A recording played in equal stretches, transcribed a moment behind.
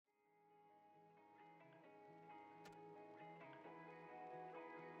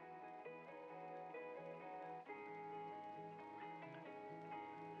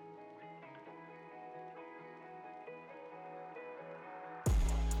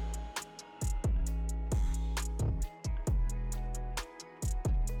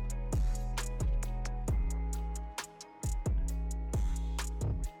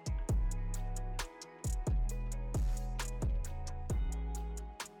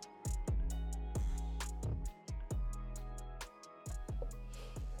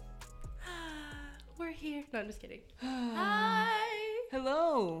we're here. No, I'm just kidding. Hi.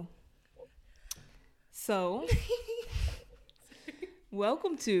 Hello. So,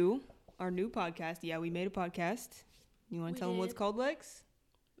 welcome to our new podcast. Yeah, we made a podcast. You want to tell them what's called, Lex?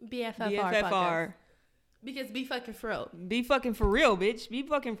 BFFR Podcast. Because be fucking for real. Be fucking for real, bitch. Be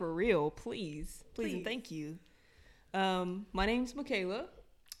fucking for real, please. Please and thank you. My name's Michaela.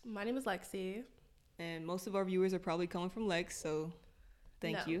 My name is Lexi. And most of our viewers are probably coming from Lex, so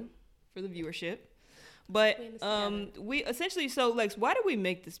thank you for the viewership. But we essentially, so Lex, why did we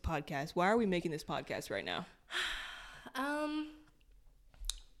make this podcast? Why are we making this podcast right now?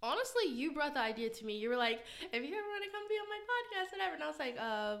 Honestly, you brought the idea to me. You were like, if you ever want to come be on my podcast, whatever. And I was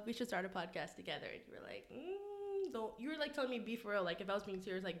like, we should start a podcast together. And you were like, don't. You were like telling me be for real. Like if I was being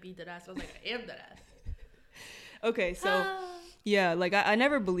serious, like be dead ass. I was like, I am dead ass. Okay, so yeah, like I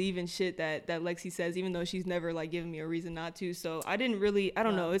never believe in shit that Lexi says, even though she's never like given me a reason not to. So I didn't really, I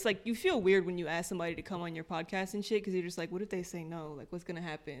don't know. It's like you feel weird when you ask somebody to come on your podcast and shit because you're just like, what if they say no? Like what's gonna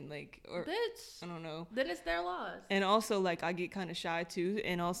happen? Like, or bitch, I don't know. Then it's their loss. And also like I get kind of shy too,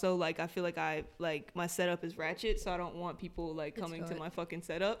 and also like I feel like my setup is ratchet, so I don't want people like coming to my fucking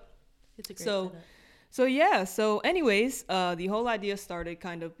setup. It's a great setup. So yeah, so anyways, the whole idea started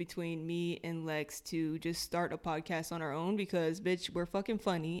kind of between me and Lex to just start a podcast on our own because, bitch, we're fucking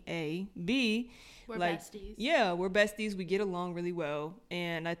funny, A. B, we're besties. Yeah, we're besties. We get along really well.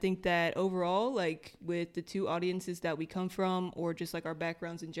 And I think that overall, like, with the two audiences that we come from or just, like, our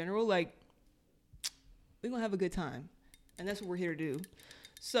backgrounds in general, like, we're going to have a good time. And that's what we're here to do.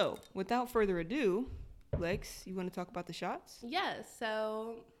 So, without further ado, Lex, you want to talk about the shots? Yes,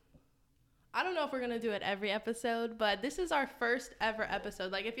 so I don't know if we're going to do it every episode, but this is our first ever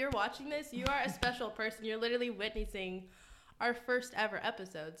episode. Like, if you're watching this, you are a special person. You're literally witnessing our first ever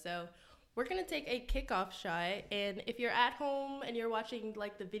episode. So we're going to take a kickoff shot. And if you're at home and you're watching,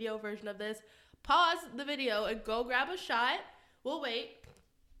 like, the video version of this, pause the video and go grab a shot. We'll wait.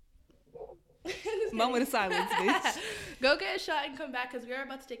 Moment of silence, bitch. Go get a shot and come back because we're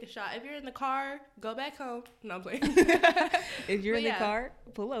about to take a shot. If you're in the car, go back home. No, I'm playing. If you're in the car,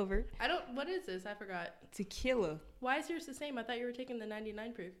 pull over. What is this? I forgot. Tequila. Why is yours the same? I thought you were taking the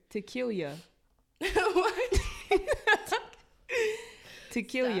 99 proof. Tequila. What?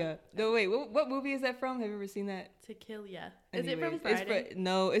 Tequila. No, wait. What movie is that from? Have you ever seen that? Tequila. Anyways, is it from Friday?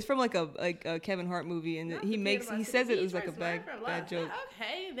 It's from like a Kevin Hart movie, and he says it was like a bad joke.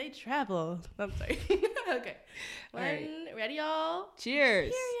 Okay, they travel. I'm sorry. Okay. Ready, y'all?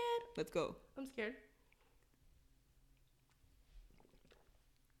 Cheers. Period. Let's go. I'm scared.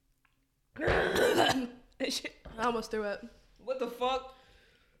 I almost threw up. What the fuck?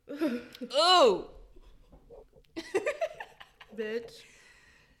 Oh. Bitch.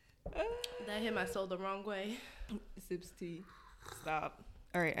 That hit my soul the wrong way. Sips tea. Stop.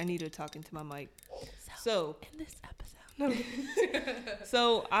 All right, I need to talk into my mic. So in this episode.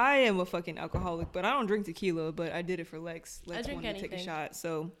 So I am a fucking alcoholic, but I don't drink tequila, but I did it for Lex. Lex wanted to take a shot.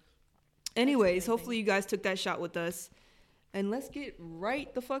 So anyways, hopefully you guys took that shot with us. And let's get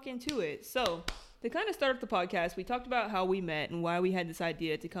right the fuck into it. So to kind of start up the podcast, we talked about how we met and why we had this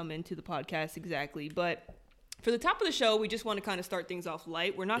idea to come into the podcast exactly. But for the top of the show, we just want to kind of start things off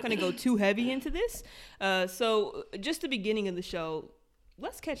light. We're not going to go too heavy into this. So just the beginning of the show,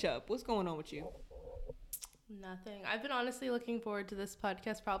 let's catch up. What's going on with you? Nothing. I've been honestly looking forward to this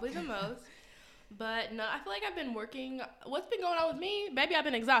podcast probably the most. But no, I feel like I've been working. What's been going on with me? Baby, I've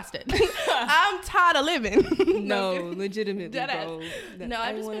been exhausted. I'm tired of living. No, legitimately, bro. No,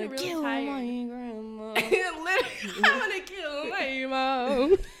 I've just been really kill tired. My grandma. Literally, I want to kill my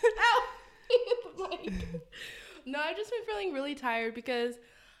mom. Ow. No, I've just been feeling really tired because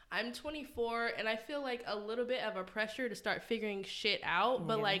I'm 24 and I feel like a little bit of a pressure to start figuring shit out.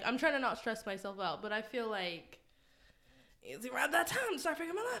 But like, I'm trying to not stress myself out. But I feel like it's around that time to start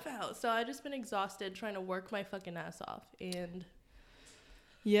figuring my life out. So I've just been exhausted trying to work my fucking ass off. And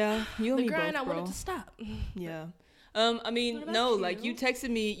yeah, you and me both, bro. The grind, I wanted to stop. Yeah. I mean, no, like you texted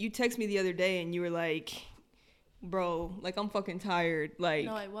me the other day and you were like, bro, like I'm fucking tired. Like,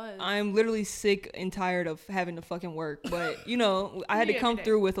 no, I was. I'm literally sick and tired of having to fucking work. But you know, I had to come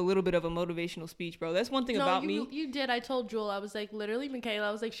through with a little bit of a motivational speech, bro. That's one thing about me. You did. I told Jewel, I was like, literally, Michaela.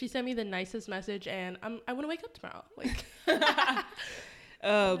 I was like, she sent me the nicest message, and I want to wake up tomorrow. Like.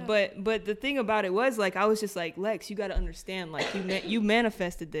 But the thing about it was, like, I was just like, Lex, you got to understand, like, you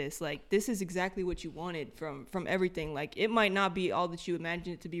manifested this. Like, this is exactly what you wanted from everything. Like, it might not be all that you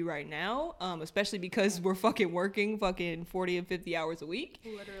imagine it to be right now, especially because we're fucking working 40 and 50 hours a week.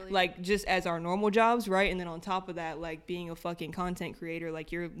 Literally. Like, just as our normal jobs, right? And then on top of that, like, being a fucking content creator,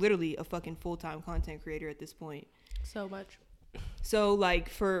 like, you're literally a fucking full-time content creator at this point. So much. So like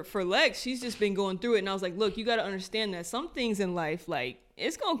for Lex, she's just been going through it, and I was like, look, you got to understand that some things in life, like,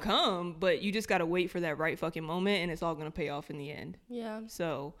 it's gonna come, but you just gotta wait for that right fucking moment, and it's all gonna pay off in the end. Yeah.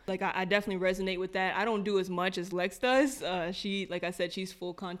 So like I definitely resonate with that. I don't do as much as Lex does. She, like I said, she's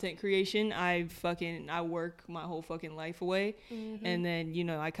full content creation. I work my whole fucking life away, and then, you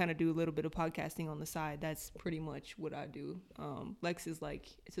know, I kind of do a little bit of podcasting on the side. That's pretty much what I do. Lex is like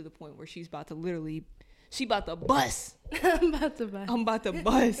to the point where she about to bust. I'm about to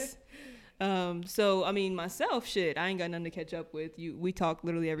bust. So I mean, myself, shit, I ain't got nothing to catch up with. We talk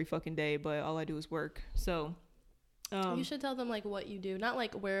literally every fucking day, but all I do is work. So you should tell them like what you do, not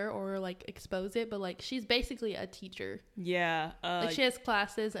like where or like expose it, but like she's basically a teacher. Yeah. Like she has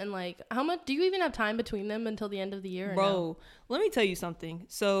classes, and like how much do you even have time between them until the end of the year? Bro, no? Let me tell you something.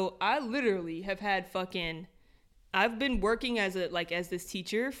 So I literally have had I've been working as this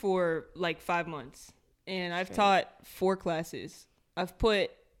teacher for like 5 months, and I've taught 4 classes. I've put,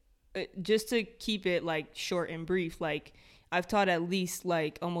 just to keep it like short and brief, like I've taught at least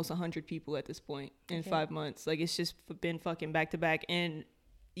like almost 100 people at this point in 5 months. Like it's just been fucking back to back. And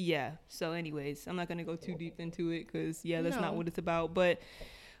yeah, so anyways, I'm not gonna go too deep into it because that's not what it's about. But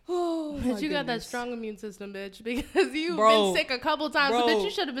you got that strong immune system, bitch, because you've been sick a couple times. So bitch, you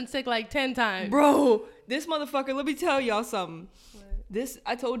should have been sick like 10 times. Bro, this motherfucker, let me tell y'all something.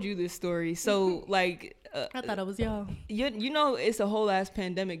 I told you this story. So like I thought it was y'all. You know, it's a whole ass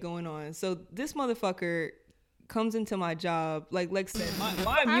pandemic going on. So this motherfucker comes into my job, like Lex said,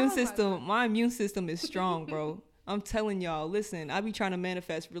 my immune system is strong, bro. I'm telling y'all, listen, I be trying to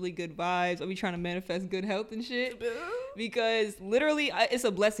manifest really good vibes. I be trying to manifest good health and shit, because literally it's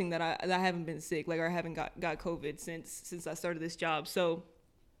a blessing that I haven't been sick, like, or I haven't got COVID since I started this job. So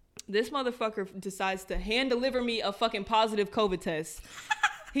this motherfucker decides to hand deliver me a fucking positive COVID test.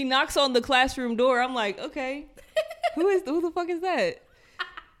 He knocks on the classroom door. I'm like, okay, who the fuck is that?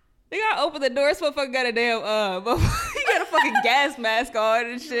 They gotta open the door. This motherfucker got a damn he got a fucking gas mask on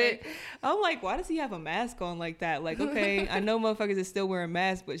and shit. I'm like, why does he have a mask on like that? Like, okay, I know motherfuckers is still wearing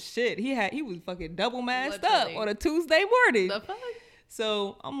masks, but shit, he was fucking double masked up on a Tuesday morning. The fuck?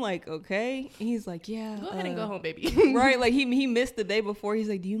 So I'm like, okay. And he's like, yeah. Go ahead and go home, baby. Right? Like he missed the day before. He's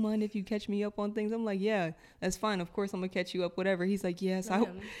like, do you mind if you catch me up on things? I'm like, yeah, that's fine. Of course I'm gonna catch you up, whatever. He's like, yes.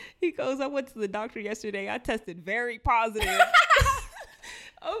 He goes, I went to the doctor yesterday. I tested very positive.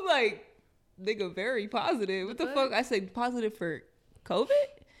 I'm like, nigga, very positive. What the fuck? I say positive for COVID?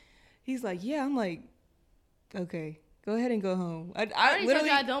 He's like, yeah. I'm like, okay. Go ahead and go home. I already told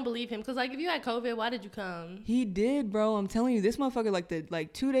you I don't believe him, because like if you had COVID, why did you come? He did, bro. I'm telling you, this motherfucker,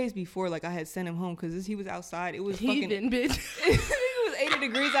 like 2 days before, like I had sent him home because he was outside. It was fucking bitch. It was 80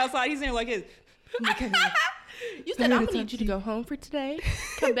 degrees outside. He's in like his. You said I'm gonna need you to go home for today.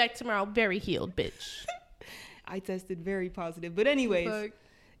 Come back tomorrow, very healed, bitch. I tested very positive, but anyways.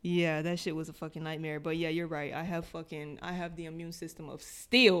 Yeah, that shit was a fucking nightmare. But yeah, you're right. I have the immune system of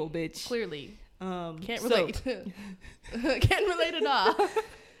steel, bitch. Clearly. Can't relate. Can't relate at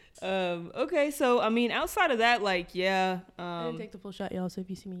all. Okay, so I mean, outside of that, like, yeah. I didn't take the full shot, y'all. So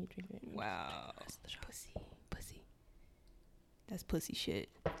if you see me drinking it, wow, pussy. That's pussy shit.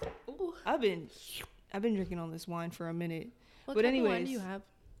 Ooh. I've been drinking on this wine for a minute. What type of wine do you have?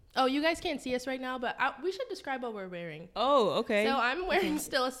 Oh, you guys can't see us right now, but we should describe what we're wearing. Oh, okay. So I'm wearing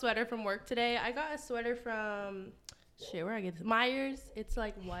still a sweater from work today. I got a sweater from where I get this? Myers. It's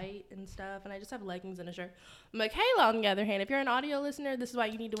like white and stuff, and I just have leggings and a shirt. Michaela, on the other hand, if you're an audio listener, this is why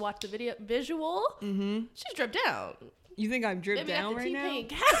you need to watch the visual. Mm-hmm. She's dripped down. You think I'm dripped down right now?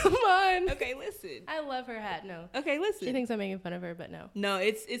 Come on. Okay, listen. I love her hat. No. Okay, listen. She thinks I'm making fun of her, but no. No,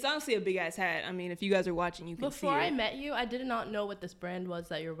 it's honestly a big ass hat. I mean, if you guys are watching, you can see it. Before I met you, I did not know what this brand was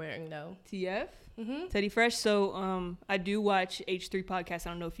that you're wearing, though. TF? Mm-hmm. Teddy Fresh. So I do watch H3 Podcast.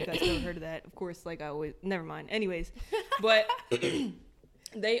 I don't know if you guys ever heard of that. Of course, like I always, never mind. Anyways, but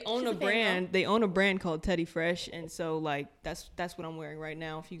they own a brand. They own a brand called Teddy Fresh, and so like that's what I'm wearing right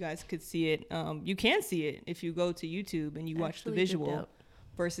now. If you guys could see it, you can see it if you go to YouTube and you watch the visual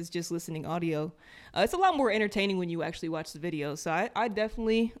versus just listening audio. It's a lot more entertaining when you actually watch the video. So I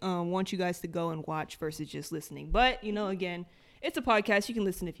definitely want you guys to go and watch versus just listening. But you know, again, it's a podcast. You can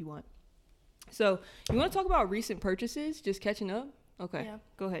listen if you want. So you want to talk about recent purchases? Just catching up? Okay. Yeah.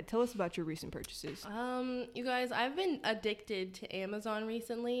 Go ahead. Tell us about your recent purchases. You guys, I've been addicted to Amazon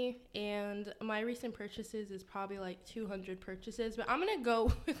recently, and my recent purchases is probably like 200 purchases, but I'm going to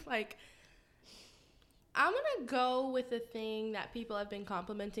go with the thing that people have been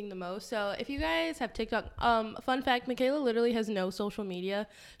complimenting the most. So if you guys have TikTok, fun fact, Michaela literally has no social media.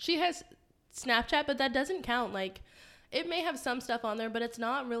 She has Snapchat, but that doesn't count. Like, it may have some stuff on there, but it's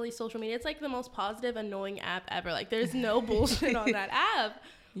not really social media. It's like the most positive, annoying app ever. Like, there's no bullshit on that app.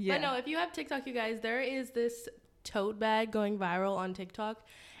 Yeah. But no, if you have TikTok, you guys, there is this tote bag going viral on TikTok,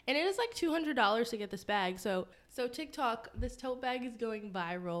 and it is like $200 to get this bag. So TikTok, this tote bag is going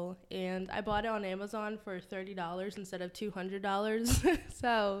viral, and I bought it on Amazon for $30 instead of $200.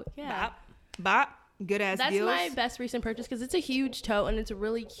 So yeah, bop. Good ass That's deals. my best recent purchase because it's a huge tote and it's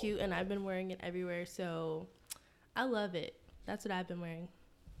really cute, and I've been wearing it everywhere, so I love it. That's what I've been wearing.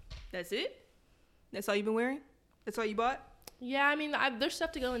 That's it? That's all you've been wearing? That's all you bought? Yeah, I mean, there's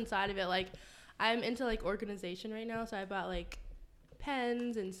stuff to go inside of it. Like, I'm into like organization right now, so I bought like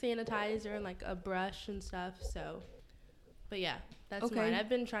pens and sanitizer and like a brush and stuff. So, but yeah, that's mine. I've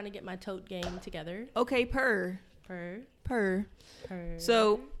been trying to get my tote game together. Okay, purr.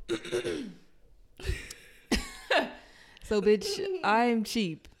 So so bitch, I'm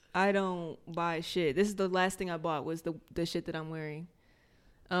cheap. I don't buy shit. This is the last thing I bought was the shit that I'm wearing.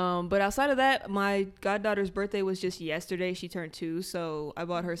 But outside of that, my goddaughter's birthday was just yesterday. She turned 2, so I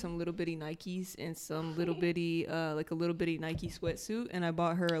bought her some little bitty Nikes and some little bitty like a little bitty Nike sweatsuit, and I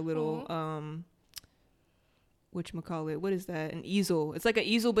bought her a little whatchamacallit, what is that? An easel. It's like an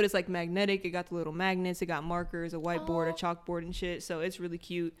easel, but it's like magnetic. It got the little magnets. It got markers, a whiteboard, a chalkboard and shit. So it's really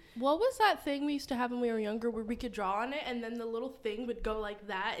cute. What was that thing we used to have when we were younger where we could draw on it and then the little thing would go like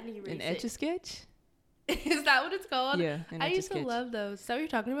that and erase it? An Etch-a-Sketch? Is that what it's called? Yeah. I used to love those. Is that what you're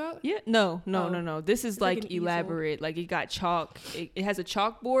talking about? Yeah. No. This is like elaborate. Easel. Like it got chalk. It has a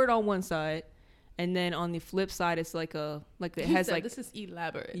chalkboard on one side. And then on the flip side, it's like it has like this is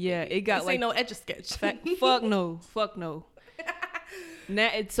elaborate. Yeah, it got this like ain't no Etch-a-Sketch. Fuck no.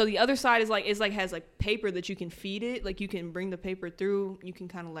 So the other side is like has like paper that you can feed it. Like you can bring the paper through. You can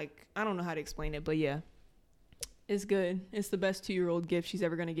kind of like, I don't know how to explain it, but yeah, it's good. It's the best 2-year-old gift she's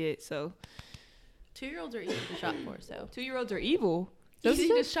ever gonna get. So 2-year-olds are easy to shop for. So 2-year-olds are evil. Easy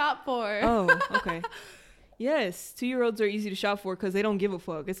to shop for. Oh, okay. Yes, 2-year-olds are easy to shop for because they don't give a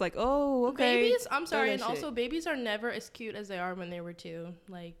fuck. It's like, oh, okay. Babies, I'm sorry, and also babies are never as cute as they are when they were 2.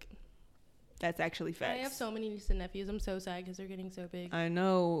 Like, that's actually facts. I have so many nieces and nephews. I'm so sad because they're getting so big. I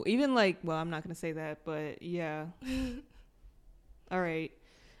know. Even like, well, I'm not gonna say that, but yeah. All right.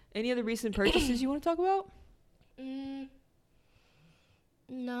 Any other recent purchases you want to talk about?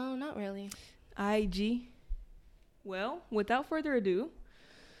 No, not really. IG. Well, without further ado,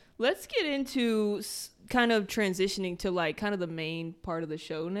 let's get into kind of transitioning to like kind of the main part of the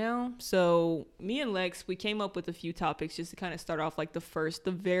show now. So me and Lex, we came up with a few topics just to kind of start off like the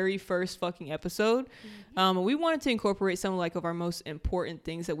very first fucking episode. We wanted to incorporate some like of our most important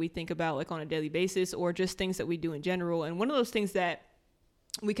things that we think about like on a daily basis or just things that we do in general. And one of those things that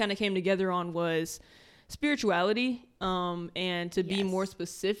we kind of came together on was spirituality. And to be more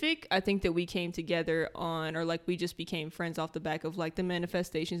specific, I think that we came together on, or like we just became friends off the back of like the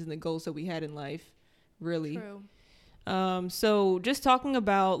manifestations and the goals that we had in life. Really. True. So just talking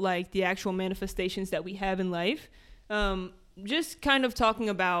about like the actual manifestations that we have in life, just kind of talking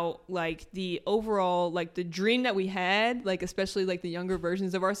about like the overall, like the dream that we had, like especially like the younger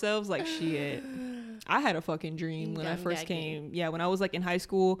versions of ourselves, like shit. I had a fucking dream when I first came. Yeah, when I was like in high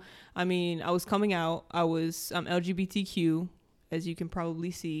school. I mean, I was coming out. I'm LGBTQ, as you can probably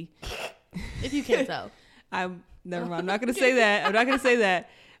see. If you can't tell. Never mind. I'm not gonna say that.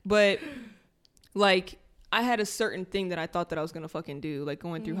 But like, I had a certain thing that I thought that I was gonna fucking do, like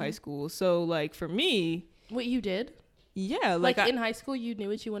going through high school. So like for me, what you did? Yeah, like in high school, you knew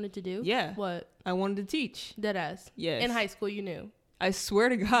what you wanted to do. Yeah. What? I wanted to teach. Deadass. Yes. In high school, you knew. I swear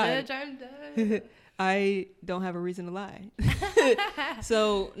to God. Bitch, I'm done. I don't have a reason to lie.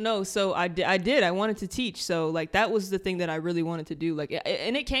 So I did. I wanted to teach. So like that was the thing that I really wanted to do. Like,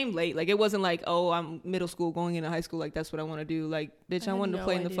 and it came late. Like it wasn't like, oh, I'm middle school going into high school. Like that's what I want to do. Like, bitch, I wanted to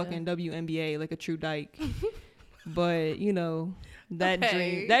play in the fucking WNBA like a true dyke. But you know,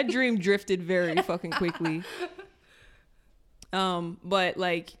 that dream drifted very fucking quickly. But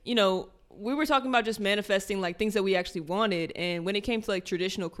like, you know, we were talking about just manifesting like things that we actually wanted, and when it came to like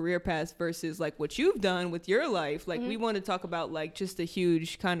traditional career paths versus like what you've done with your life, like we want to talk about like just the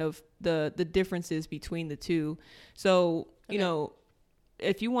huge kind of the differences between the two. So you know,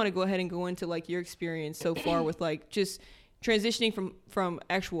 if you want to go ahead and go into like your experience so far with like just transitioning from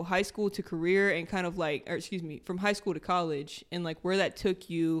actual high school to career and kind of like, or excuse me, from high school to college, and like where that took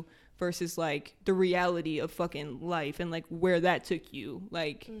you versus like the reality of fucking life and like where that took you.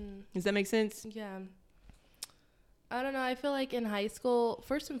 Like, does that make sense? Yeah. I don't know. I feel like in high school,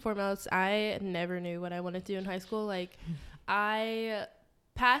 first and foremost, I never knew what I wanted to do in high school. Like, I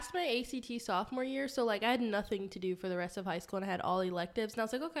passed my ACT sophomore year, so like I had nothing to do for the rest of high school, and I had all electives, and I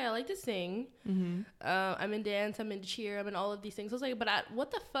was like, okay, I like to sing. I'm in dance, I'm in cheer, I'm in all of these things. I was like, but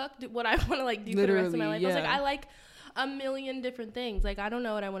what the fuck would I want to like do for the rest of my life? I was like, I like a million different things. Like, I don't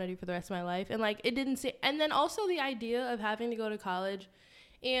know what I want to do for the rest of my life. And like, it didn't say. And then also the idea of having to go to college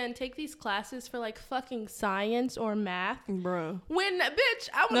and take these classes for like fucking science or math, bro. When, bitch,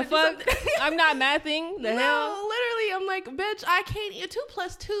 I want to do something. I'm not mathing. The hell? Literally, I'm like, bitch, I can't. 2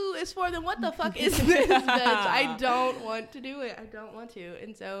 + 2 is 4. Then what the fuck is this, bitch? I don't want to do it. I don't want to.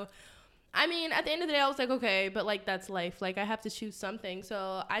 And so, I mean, at the end of the day, I was like, okay, but like, that's life. Like, I have to choose something.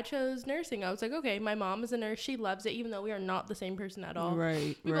 So I chose nursing. I was like, okay, my mom is a nurse. She loves it, even though we are not the same person at all.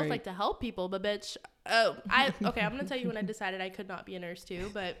 Right. We both like to help people, but bitch, I'm going to tell you when I decided I could not be a nurse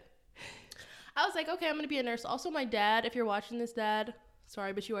too, but I was like, okay, I'm going to be a nurse. Also, my dad, if you're watching this, Dad,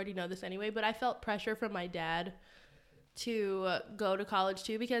 sorry, but you already know this anyway, but I felt pressure from my dad to go to college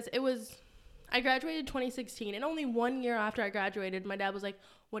too, because I graduated 2016, and only 1 year after I graduated, my dad was like,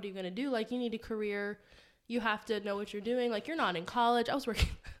 what are you going to do? Like, you need a career. You have to know what you're doing. Like, you're not in college. I was working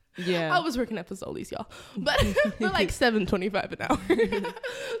at Fazoli's, y'all. But for like $7.25 an hour.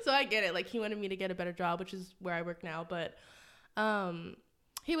 So I get it. Like, he wanted me to get a better job, which is where I work now. But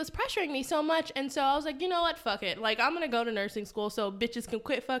he was pressuring me so much. And so I was like, you know what? Fuck it. Like, I'm going to go to nursing school so bitches can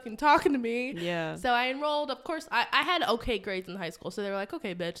quit fucking talking to me. Yeah. So I enrolled. Of course, I had okay grades in high school. So they were like,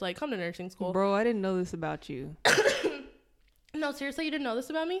 okay, bitch, like, come to nursing school. Bro, I didn't know this about you. No, seriously, you didn't know this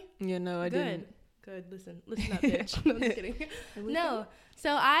about me? Yeah, no, I didn't. Good. Listen up, bitch. No, I'm just kidding. No.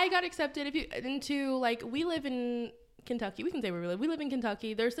 So I got accepted into, like, we live in Kentucky. We can say where we live. We live in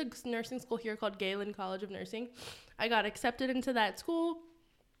Kentucky. There's a nursing school here called Galen College of Nursing. I got accepted into that school,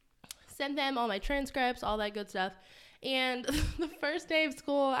 sent them all my transcripts, all that good stuff. And the first day of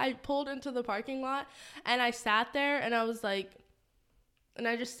school, I pulled into the parking lot, and I sat there, and I was like, and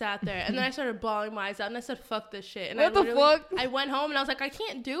I just sat there, and then I started bawling my eyes out, and I said, fuck this shit. And what the fuck? I went home, and I was like, I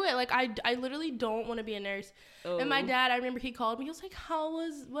can't do it. Like, I literally don't want to be a nurse. Oh. And my dad, I remember he called me. He was like, how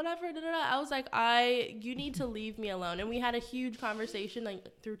was whatever? I was like, you need to leave me alone. And we had a huge conversation, like,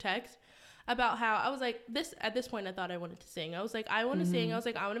 through text about how I was like, at this point, I thought I wanted to sing. I was like, I want to sing. I was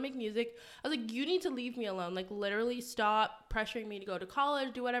like, I want to make music. I was like, you need to leave me alone. Like, literally stop pressuring me to go to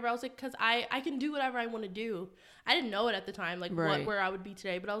college, do whatever. I was like, because I can do whatever I want to do. I didn't know it at the time, like, where I would be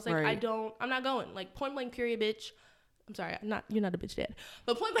today. But I was like, I'm not going. Like, point blank period, bitch. I'm sorry, you're not a bitch, Dad.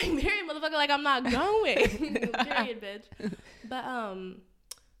 But point blank period, motherfucker, like, I'm not going. Period, bitch.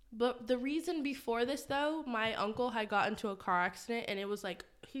 But the reason before this, though, my uncle had got into a car accident, and it was like,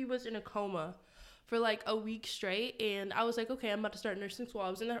 he was in a coma for like a week straight. And I was like, okay, I'm about to start nursing school. I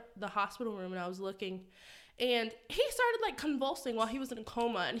was in the hospital room, and I was looking, and he started like convulsing while he was in a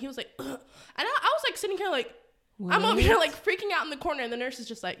coma, and he was like, ugh. And I was like sitting here like, what? I'm over here like freaking out in the corner, and the nurse is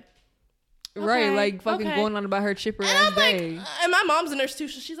just like, okay, right, like fucking going on about her chipper ass day. Like, and my mom's a nurse too,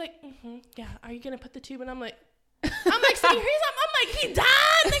 so she's like, yeah, are you gonna put the tube? And I'm like sitting here, I'm like, he died,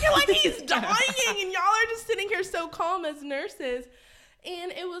 nigga, like he's dying, and y'all are just sitting here so calm as nurses.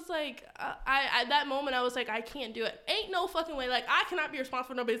 And it was like, at that moment, I was like, I can't do it. Ain't no fucking way. Like, I cannot be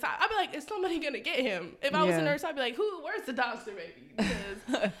responsible for nobody's time. I'd be like, is somebody going to get him? If I was a nurse, I'd be like, where's the doctor, baby?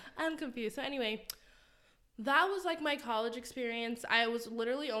 Because I'm confused. So anyway, that was like my college experience. I was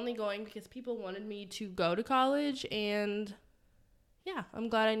literally only going because people wanted me to go to college. And yeah, I'm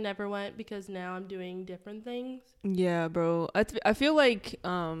glad I never went, because now I'm doing different things. Yeah, bro. I feel like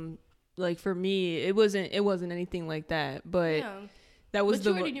for me, it wasn't anything like that. But yeah. That was but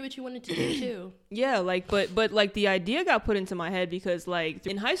you already knew what you wanted to do too. Yeah, like but like the idea got put into my head because like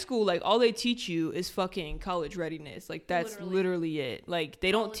in high school, like all they teach you is fucking college readiness. Like that's literally it. Like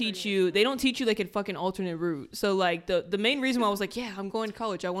they don't teach you like a fucking alternate route. So like the main reason why I was like, yeah, I'm going to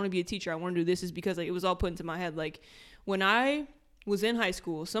college, I want to be a teacher, I want to do this, is because like it was all put into my head. Like when I was in high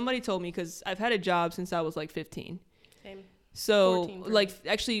school, somebody told me, because I've had a job since I was like 15. Same. So like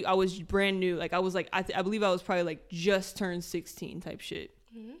actually I was brand new. Like I was like I believe I was probably like just turned 16 type shit.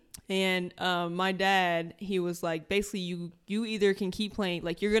 Mm-hmm. And my dad, he was like, basically you either can keep playing,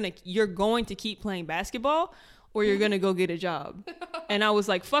 like you're going to keep playing basketball, or you're gonna go get a job. And I was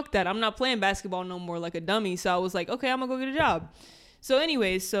like, fuck that, I'm not playing basketball no more like a dummy. So I was like, okay, I'm gonna go get a job. So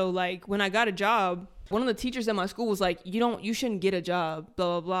anyways, so like when I got a job, one of the teachers at my school was like, you shouldn't get a job,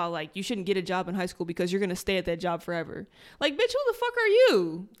 blah, blah, blah. Like, you shouldn't get a job in high school because you're going to stay at that job forever. Like, bitch, who the fuck are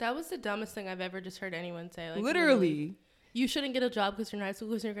you? That was the dumbest thing I've ever just heard anyone say. Like, literally. You shouldn't get a job because you're in high school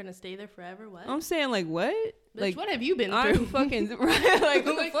because you're going to stay there forever? What? I'm saying, like, what? Bitch, like, what have you been through? I'm fucking, right? Like,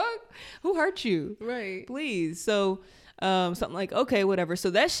 who the fuck? Who hurt you? Right. Please. So, Something like, okay, whatever. So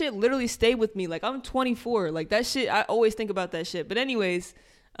that shit literally stayed with me. Like, I'm 24. Like, that shit, I always think about that shit. But anyways,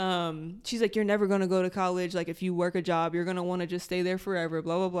 she's like, you're never going to go to college. Like, if you work a job, you're going to want to just stay there forever,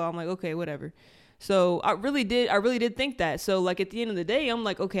 blah, blah, blah. I'm like, okay, whatever. So I really did think that. So like at the end of the day, I'm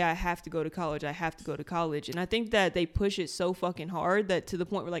like, okay, I have to go to college. And I think that they push it so fucking hard that to the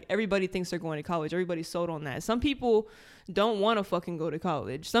point where like everybody thinks they're going to college. Everybody's sold on that. Some people don't want to fucking go to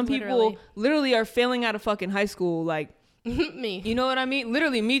college. Some people literally are failing out of fucking high school. Like me, you know what I mean?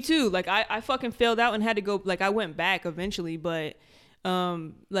 Literally me too. Like I fucking failed out and had to go, like I went back eventually, but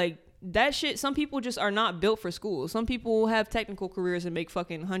like that shit, some people just are not built for school. Some people have technical careers and make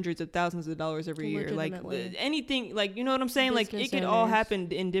fucking hundreds of thousands of dollars every year. Like anything, like, you know what I'm saying? Business like it could all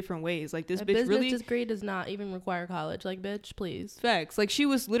happen in different ways. Like this bitch really, business degree does not even require college. Like, bitch, please. Facts. Like she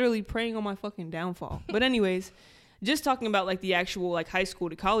was literally preying on my fucking downfall. But anyways, just talking about like the actual like high school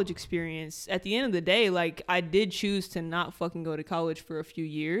to college experience, at the end of the day, like I did choose to not fucking go to college for a few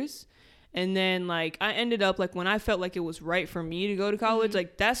years. And then, like, I ended up, like, when I felt like it was right for me to go to college,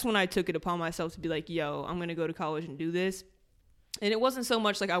 like, that's when I took it upon myself to be like, yo, I'm going to go to college and do this. And it wasn't so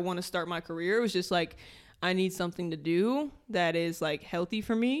much like I want to start my career. It was just like, I need something to do that is, like, healthy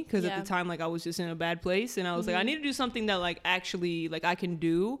for me. Because at the time, like, I was just in a bad place. And I was like, I need to do something that, like, actually, like, I can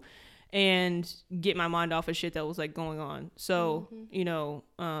do and get my mind off of shit that was, like, going on. So, you know,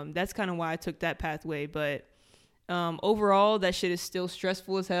 that's kind of why I took that pathway. But overall, that shit is still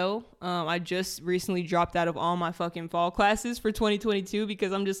stressful as hell. I just recently dropped out of all my fucking fall classes for 2022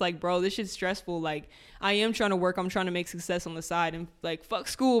 because I'm just like, bro, this shit's stressful. Like, I am trying to work. I'm trying to make success on the side. And, like, fuck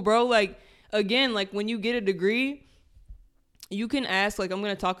school, bro. Like, again, like, when you get a degree, you can ask, like, I'm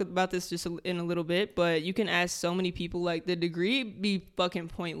going to talk about this just in a little bit, but you can ask so many people, like, the degree be fucking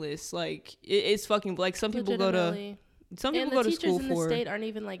pointless. Like, it's fucking, like, some people go to... Some people go to school for... And the teachers in the state aren't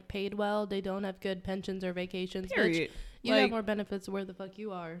even, like, paid well. They don't have good pensions or vacations. Period. Bitch, you have more benefits where the fuck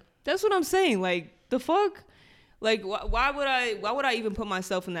you are. That's what I'm saying. Like, the fuck? Like, why would I even put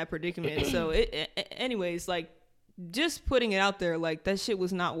myself in that predicament? So, anyways, like, just putting it out there, like, that shit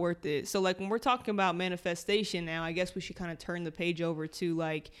was not worth it. So, like, when we're talking about manifestation now, I guess we should kind of turn the page over to,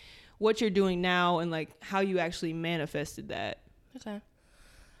 like, what you're doing now and, like, how you actually manifested that. Okay.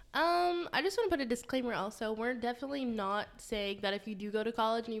 I just want to put a disclaimer also. We're definitely not saying that if you do go to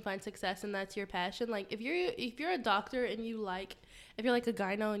college and you find success and that's your passion, like if you're a doctor and you like, if you're like a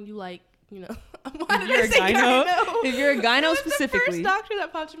gyno and you like, you know, why did I say gyno? If you're a gyno specifically. The first doctor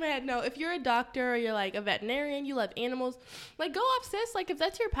that popped in my head. No, if you're a doctor or you're like a veterinarian, you love animals, like go off, sis. Like if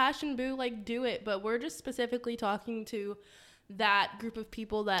that's your passion, boo, like do it. But we're just specifically talking to that group of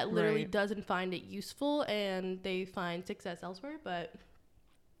people that literally doesn't find it useful and they find success elsewhere. But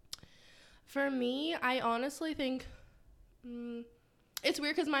for me, I honestly think it's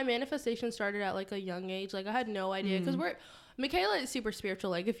weird because my manifestation started at like a young age. Like I had no idea because Michaela is super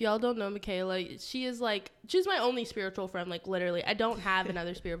spiritual. Like if y'all don't know Michaela, she's my only spiritual friend. Like literally, I don't have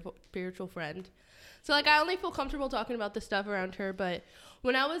another spiritual friend. So like I only feel comfortable talking about this stuff around her. But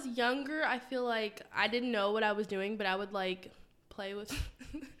when I was younger, I feel like I didn't know what I was doing, but I would like play with.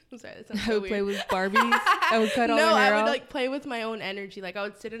 I'm sorry, that sounds so weird. I would play with Barbies. I would cut all her hair off. Like play with my own energy. Like I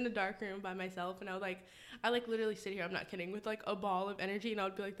would sit in a dark room by myself, and I would literally sit here. I'm not kidding, with like a ball of energy, and I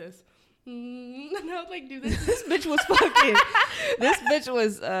would be like this, and I would like do this. This bitch was fucking. This bitch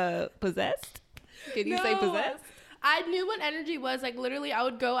was possessed. Can you say possessed? I knew what energy was. Like literally, I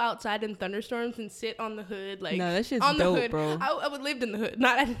would go outside in thunderstorms and sit on the hood. Like no, that shit's on dope, the hood. bro. I would live in the hood.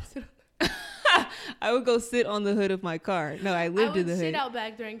 Not I didn't sit. I would go sit on the hood of my car. No, I lived in the hood. I would sit out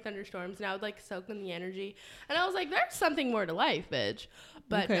back during thunderstorms, and I would like soak in the energy. And I was like, "There's something more to life, bitch."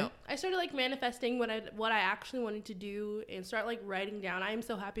 But no, I started like manifesting what I actually wanted to do, and start like writing down. I am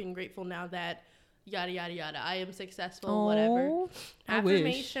so happy and grateful now that yada yada yada. I am successful. Whatever.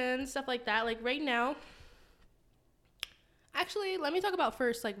 Affirmations, stuff like that. Like right now. Actually, let me talk about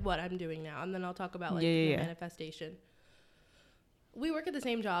first like what I'm doing now, and then I'll talk about like the manifestation. We work at the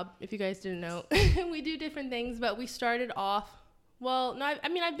same job, if you guys didn't know. We do different things, but we started off, well, no, I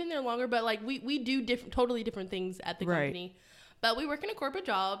mean, I've been there longer, but like we do totally different things at the company. But we work in a corporate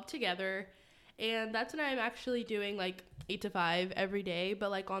job together, and that's what I'm actually doing like 8 to 5 every day.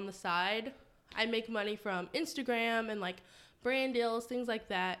 But like on the side, I make money from Instagram and like brand deals, things like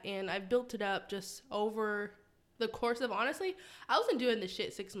that. And I've built it up just over the course of, honestly, I wasn't doing this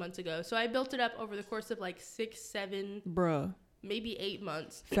shit 6 months ago. So I built it up over the course of like 6, 7. Bruh. maybe 8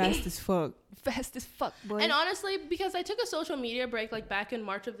 months. Fast as fuck, boy. And honestly, because I took a social media break like back in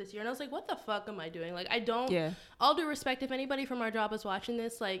March of this year, and I was like, what the fuck am I doing? Like, I don't, all due respect, if anybody from our job is watching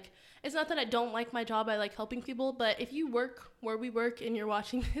this, like, it's not that I don't like my job, I like helping people, but if you work where we work and you're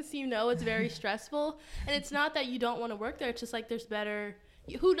watching this, you know it's very stressful. And it's not that you don't want to work there, it's just like there's better,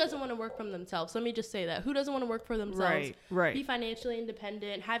 who doesn't want to work from themselves? Let me just say that. Who doesn't want to work for themselves? Right. Be financially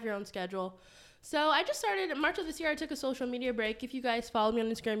independent, have your own schedule. So I just started in March of this year. I took a social media break. If you guys follow me on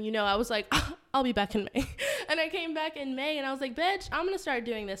Instagram, you know I was like, I'll be back in May. And I came back in May and I was like, bitch, I'm going to start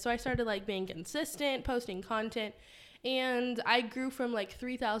doing this. So I started like being consistent, posting content. And I grew from like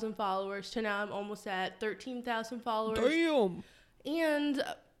 3,000 followers to now I'm almost at 13,000 followers. Damn. And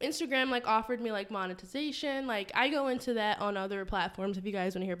Instagram like offered me like monetization. Like I go into that on other platforms if you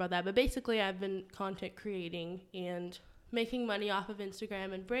guys want to hear about that. But basically I've been content creating and making money off of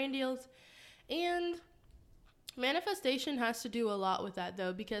Instagram and brand deals. And manifestation has to do a lot with that,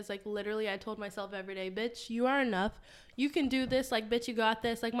 though, because, like, literally I told myself every day, bitch, you are enough. You can do this. Like, bitch, you got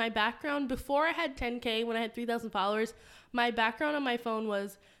this. Like, my background, before I had 10K, when I had 3,000 followers, my background on my phone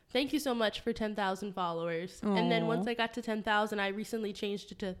was, thank you so much for 10,000 followers. Aww. And then once I got to 10,000, I recently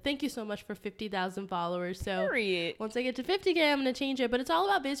changed it to, thank you so much for 50,000 followers. So once I get to 50K, I'm going to change it. But it's all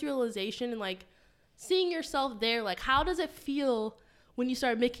about visualization and, like, seeing yourself there. Like, how does it feel when you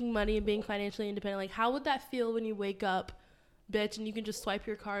start making money and being financially independent? Like, how would that feel when you wake up, bitch, and you can just swipe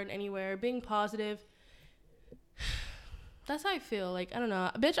your card anywhere, being positive? That's how I feel. Like, I don't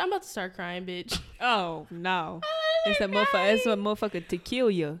know. Bitch, I'm about to start crying, bitch. Oh, no. It's that motherfucker. It's a motherfucker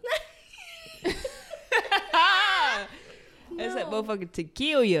tequila. It's that motherfucker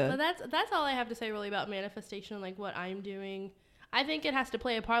tequila. But that's all I have to say really about manifestation and, like, what I'm doing. I think it has to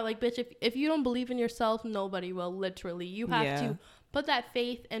play a part. Like, bitch, if you don't believe in yourself, nobody will, literally. You have to put that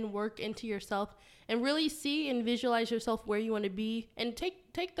faith and work into yourself and really see and visualize yourself where you want to be and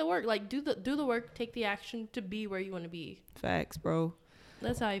take the work. Like, do the work, take the action to be where you want to be. Facts, bro.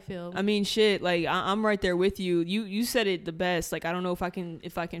 That's how I feel. I mean, shit, like, I'm right there with you. You said it the best. Like, I don't know if I can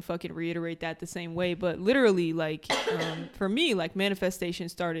fucking reiterate that the same way, but literally, like, for me, like, manifestation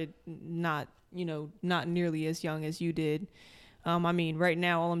started not nearly as young as you did. I mean, right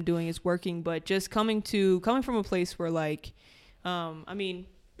now, all I'm doing is working, but just coming from a place where, like, I mean,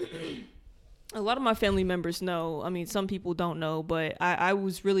 a lot of my family members know. I mean, some people don't know, but I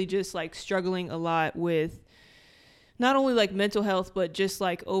was really just, like, struggling a lot with not only, like, mental health, but just,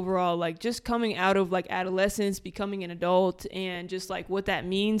 like, overall, like, just coming out of, like, adolescence, becoming an adult, and just, like, what that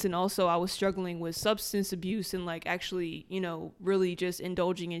means. And also I was struggling with substance abuse and, like, actually, really just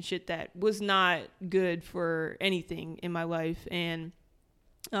indulging in shit that was not good for anything in my life. And,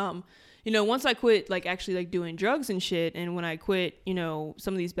 once I quit, like, actually, like, doing drugs and shit, and when I quit,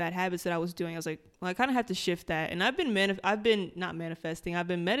 some of these bad habits that I was doing, I was like, well, I kind of have to shift that. And I've been meditating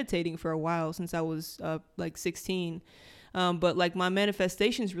for a while, since I was, like, 16. But, like, my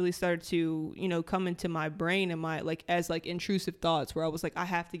manifestations really started to, come into my brain and my, like, as, like, intrusive thoughts, where I was like, I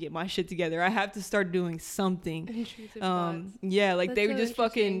have to get my shit together. I have to start doing something. Intrusive thoughts. Yeah, like, they were just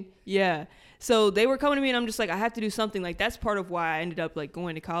fucking, yeah. So they were coming to me and I'm just like, I have to do something. Like, that's part of why I ended up, like,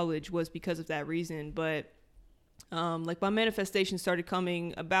 going to college, was because of that reason. But, like, my manifestation started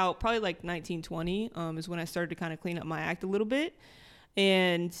coming about probably like 1920, is when I started to kind of clean up my act a little bit.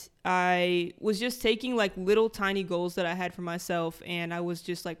 And I was just taking, like, little tiny goals that I had for myself, and I was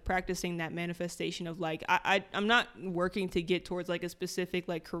just, like, practicing that manifestation of, like, I'm not working to get towards, like, a specific,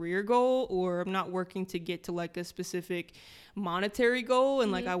 like, career goal, or I'm not working to get to, like, a specific monetary goal and,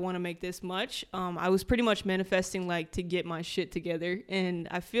 like, I want to make this much. I was pretty much manifesting, like, to get my shit together. And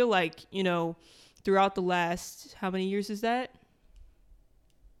I feel like, throughout the last, how many years is that?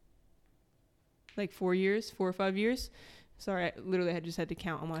 Like 4 or 5 years? Sorry, I literally just had to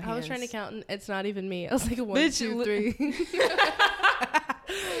count on my hands. I was trying to count, and it's not even me. I was like, 1, 2, 3. I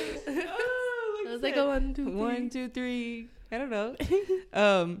was like, 1, 2, 3. 1, 2, 3. I don't know.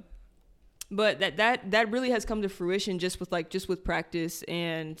 But that really has come to fruition just with practice.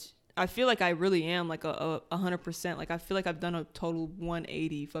 And I feel like I really am, like, 100%. Like, I feel like I've done a total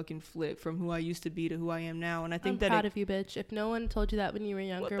 180 fucking flip from who I used to be to who I am now. And I think I'm proud of you, bitch. If no one told you that when you were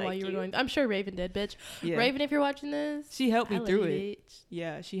younger, while you were going, I'm sure Raven did, bitch. Yeah. Raven, if you're watching this, she helped me through it.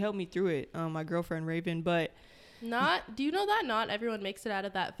 Yeah, she helped me through it. My girlfriend Raven, but. Do you know that not everyone makes it out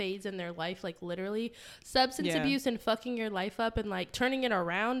of that phase in their life? Like, literally, substance abuse and fucking your life up and, like, turning it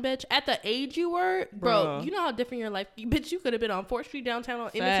around, bitch. At the age you were, bro, you know how different your life, bitch. You could have been on 4th Street downtown on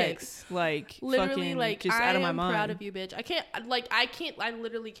Imitates. Like, literally, like, just out of my mind. I am proud of you, bitch. I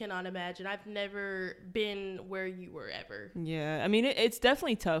literally cannot imagine. I've never been where you were ever. Yeah, I mean, it's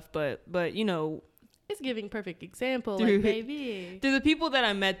definitely tough, but It's giving perfect example, like, baby. Through the people that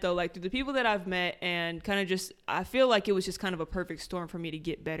I met, though, like, through the people that I've met, and kind of just, I feel like it was just kind of a perfect storm for me to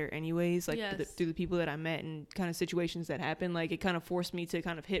get better anyways, like, through the people that I met and kind of situations that happened, like, it kind of forced me to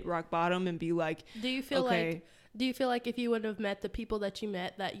kind of hit rock bottom and be like, do you feel like if you would have met the people that you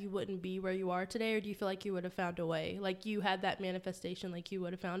met, that you wouldn't be where you are today, or do you feel like you would have found a way? Like, you had that manifestation, like, you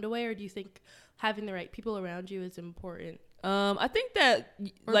would have found a way, or do you think having the right people around you is important? I think that,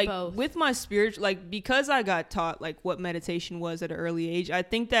 or like, both. With my spiritual, like, because I got taught, like, what meditation was at an early age, I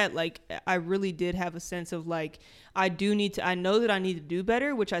think that, like, I really did have a sense of, like, I know that I need to do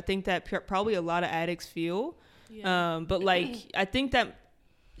better, which I think that probably a lot of addicts feel. Yeah. But, like, I think that,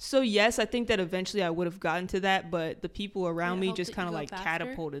 so yes, I think that eventually I would have gotten to that, but the people around me just kind of like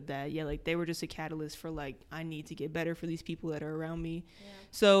catapulted that. Yeah, like they were just a catalyst for like, I need to get better for these people that are around me. Yeah.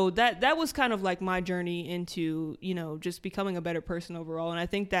 So that was kind of like my journey into, you know, just becoming a better person overall. And I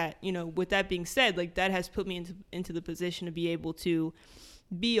think that, you know, with that being said, like that has put me into the position to be able to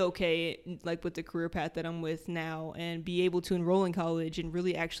be okay, like with the career path that I'm with now, and be able to enroll in college and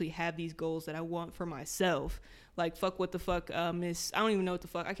really actually have these goals that I want for myself. Like, fuck what the fuck, Miss, I don't even know what the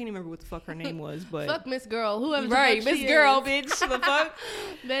fuck, I can't even remember what the fuck her name was, but. Fuck Miss Girl, whoever right, Miss Girl, bitch, the fuck.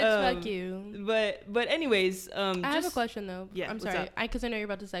 Bitch, fuck you. But anyways, I have a question though. Yeah, I'm sorry, because I know you're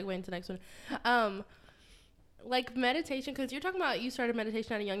about to segue into the next one. Like meditation, because you're talking about you started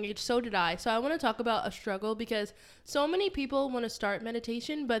meditation at a young age, so did I. So I want to talk about a struggle, because so many people want to start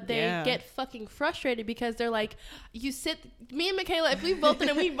meditation, but they get fucking frustrated because they're like, you sit, me and Michaela, if we both did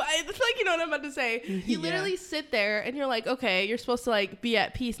it, it's like, you know what I'm about to say. You literally sit there and you're like, okay, you're supposed to like be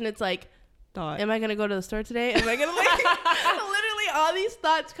at peace, and it's like, am I gonna go to the store today? Am I gonna like literally all these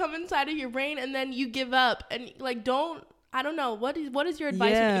thoughts come inside of your brain, and then you give up and like I don't know. What is your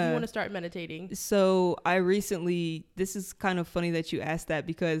advice if you want to start meditating? So this is kind of funny that you asked that,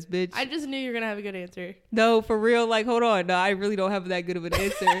 because, bitch, I just knew you were going to have a good answer. No, for real. Like, hold on. No, I really don't have that good of an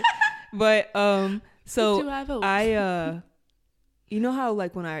answer. But, so you know how,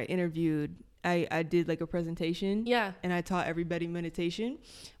 like, when I interviewed, I did like a presentation. Yeah. And I taught everybody meditation.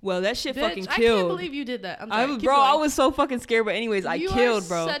 Well, that shit fucking killed. I can't believe you did that. I'm sorry. I was so fucking scared. But anyways, I killed,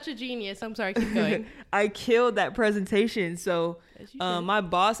 bro. You are such a genius. I'm sorry. Keep going. I killed that presentation. So my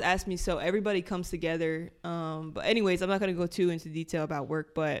boss asked me, so everybody comes together. But anyways, I'm not going to go too into detail about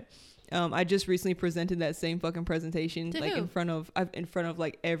work, but I just recently presented that same fucking presentation like in front of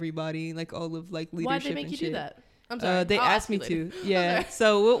like everybody, like all of like leadership. Why'd they make you do that? I'm sorry. They asked me to. Yeah.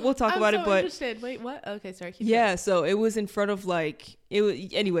 So we'll talk about it. But I'm interested. Wait, what? Okay, sorry. Keep going. So it was in front of like it was.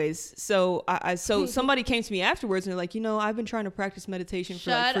 Anyways, so so somebody came to me afterwards and they're like, you know, I've been trying to practice meditation for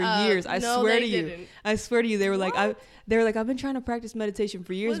years. I swear to you. They were like, I've been trying to practice meditation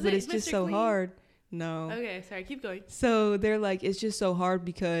for years, but it's just so hard. No. Okay, sorry. Keep going. So they're like, it's just so hard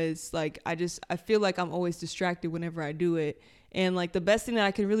because like I feel like I'm always distracted whenever I do it. And like the best thing that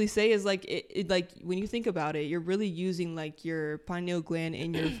I can really say is like it like when you think about it, you're really using like your pineal gland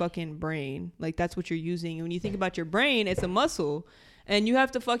in your fucking brain. Like that's what you're using. And when you think about your brain, it's a muscle, and you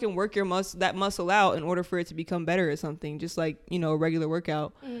have to fucking work that muscle out in order for it to become better or something. Just like, you know, a regular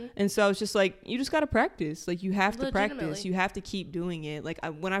workout. Mm-hmm. And so I was just like, you just got to practice. Like you have to practice. You have to keep doing it. Like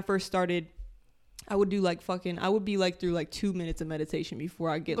when I first started, I would do like I would be like through like 2 minutes of meditation before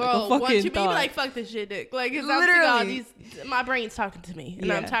I get like a fucking thought. You like, fuck this shit, Dick. Like, it's literally my brain's talking to me, and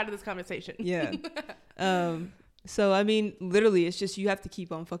I'm tired of this conversation. Yeah. So I mean, literally, it's just you have to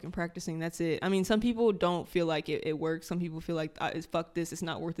keep on fucking practicing. That's it. I mean, some people don't feel like it works. Some people feel like fuck this. It's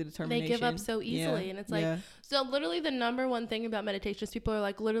not worth the determination. They give up so easily, and it's like so. Literally, the number one thing about meditation is people are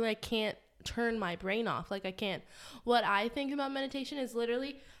like, literally, I can't turn my brain off. Like I can't. What I think about meditation is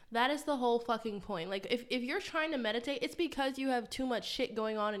literally. That is the whole fucking point. Like, if you're trying to meditate, it's because you have too much shit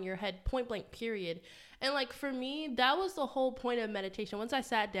going on in your head, point blank, period. And, like, for me, that was the whole point of meditation. Once I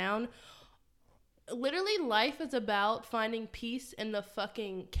sat down, literally life is about finding peace in the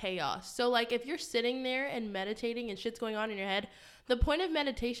fucking chaos. So, like, if you're sitting there and meditating and shit's going on in your head, the point of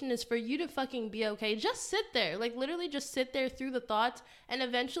meditation is for you to fucking be okay. Just sit there. Like, literally just sit there through the thoughts. And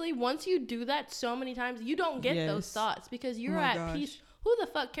eventually, once you do that so many times, you don't get those thoughts because you're at peace. Who the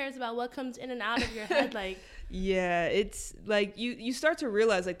fuck cares about what comes in and out of your head? Like, yeah, it's like you start to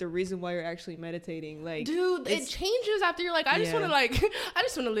realize like the reason why you're actually meditating. Like, dude, it changes after you're like, I just want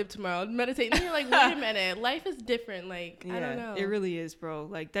to live tomorrow, meditate. And then you're like, wait a minute, life is different. Like, I don't know. It really is, bro.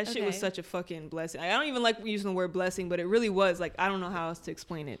 Like that shit was such a fucking blessing. I don't even like using the word blessing, but it really was. Like, I don't know how else to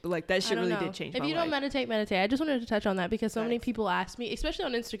explain it, but like that shit really did change my life. If you don't meditate. I just wanted to touch on that because so many people ask me, especially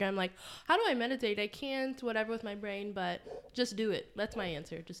on Instagram, like, how do I meditate? I can't, whatever with my brain, but just do it. That's my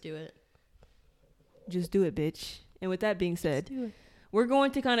answer. Just do it. Just do it, bitch. And with that being said, we're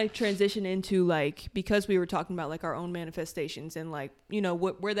going to kind of transition into like, because we were talking about like our own manifestations and like, you know,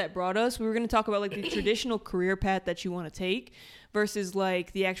 where that brought us. We were going to talk about like the traditional career path that you want to take versus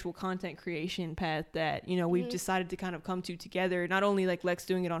like the actual content creation path that, you know, we've decided to kind of come to together. Not only like Lex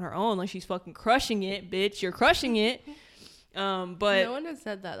doing it on her own, like she's fucking crushing it, bitch. You're crushing it. But no one has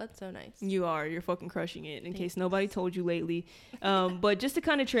said that. That's so nice. You're fucking crushing it, in case nobody told you lately. But just to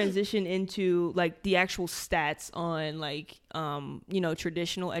kind of transition into like the actual stats on like you know,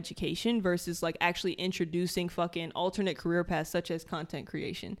 traditional education versus like actually introducing fucking alternate career paths such as content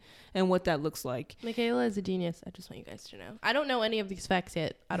creation and what that looks like. Michaela is a genius. I just want you guys to know. I don't know any of these facts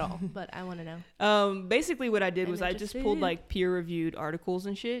yet at all, but I want to know. Basically what I did was I just pulled like peer-reviewed articles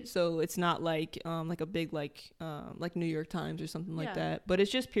and shit, so it's not like a big like New York Times or something like that, but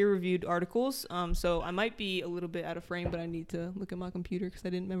it's just peer-reviewed articles. So I might be a little bit out of frame, but I need to look at my computer because I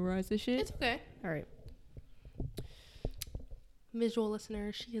didn't memorize this shit. It's okay. All right. Visual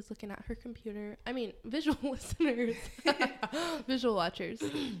listeners, she is looking at her computer. I mean, visual listeners, visual watchers.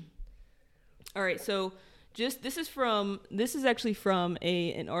 All right, so this is actually from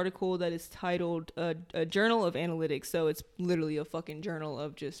an article that is titled a Journal of Analytics. So it's literally a fucking journal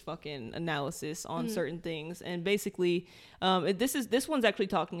of just fucking analysis on certain things. And basically, this one's actually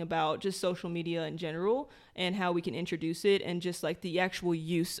talking about just social media in general and how we can introduce it and just like the actual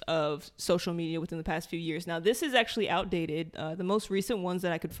use of social media within the past few years. Now, this is actually outdated. The most recent ones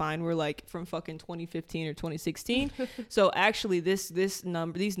that I could find were like from fucking 2015 or 2016. So actually these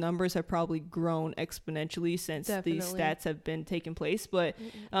numbers have probably grown exponentially since these stats have been taking place. But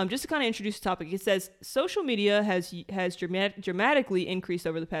just to kind of introduce the topic, it says social media has dramatically increased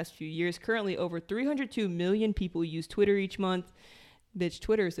over the past few years. Currently, over 302 million people use Twitter each month. Bitch,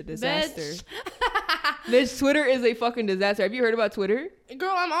 Twitter is a disaster. Bitch, Twitter is a fucking disaster. Have you heard about Twitter?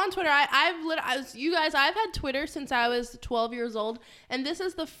 Girl, I'm on Twitter. I've had Twitter since I was 12 years old, and this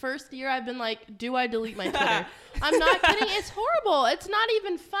is the first year I've been like, do I delete my Twitter? I'm not kidding. It's horrible. It's not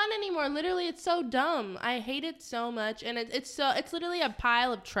even fun anymore. Literally, it's so dumb. I hate it so much, and it's literally a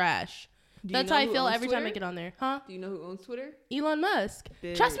pile of trash. That's how I feel every time I get on there. Huh? Do you know who owns Twitter? Elon Musk.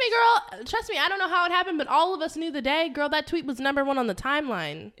 Bitch. Trust me, girl. Trust me. I don't know how it happened, but all of us knew the day. Girl, that tweet was #1 on the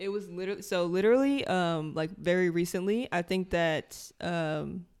timeline. It was literally, like very recently, I think that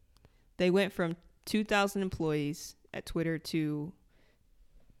they went from 2,000 employees at Twitter to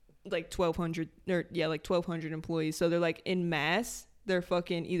like 1,200 employees. So they're like in mass. They're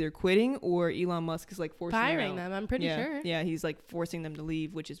fucking either quitting or Elon Musk is like firing them. I'm pretty sure. Yeah, he's like forcing them to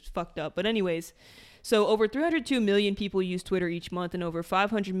leave, which is fucked up. But anyways, so over 302 million people use Twitter each month and over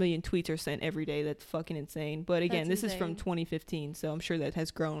 500 million tweets are sent every day. That's fucking insane. But again, this is from 2015, so I'm sure that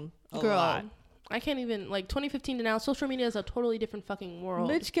has grown a lot. I can't even, like, 2015 to now, social media is a totally different fucking world.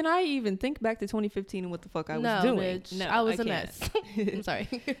 Bitch, can I even think back to 2015 and what the fuck I was doing? Bitch. No, I was a mess. I'm sorry.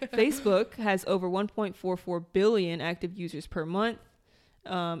 Facebook has over 1.44 billion active users per month.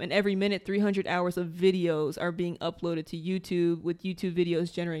 And every minute 300 hours of videos are being uploaded to YouTube, with YouTube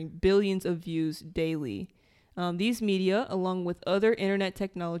videos generating billions of views daily. These media, along with other internet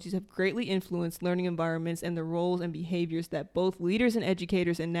technologies, have greatly influenced learning environments and the roles and behaviors that both leaders and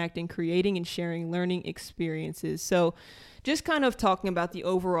educators enact in creating and sharing learning experiences. So just kind of talking about the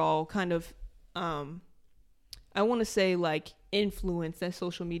overall kind of I want to say like influence that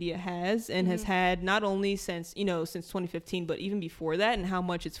social media has and has had, not only since 2015, but even before that, and how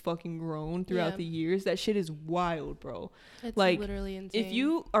much it's fucking grown throughout the years. That shit is wild, bro. It's like literally insane. If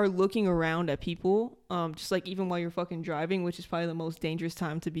you are looking around at people, just like even while you're fucking driving, which is probably the most dangerous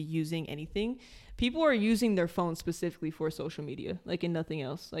time to be using anything, people are using their phone specifically for social media, like, and nothing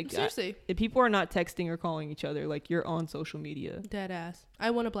else. Like, seriously, if people are not texting or calling each other, like, you're on social media. Dead ass.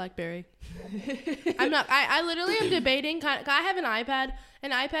 I want a BlackBerry. I'm not. I literally am debating. I have an iPad.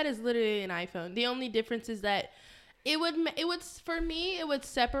 An iPad is literally an iPhone. The only difference is that it would for me it would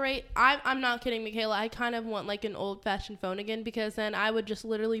separate. I'm not kidding, Michaela. I kind of want like an old fashioned phone again, because then I would just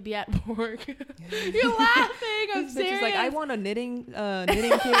literally be at work. You're laughing. I'm serious. Like, I want a knitting kit.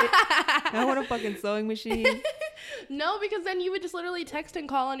 I want a fucking sewing machine. No, because then you would just literally text and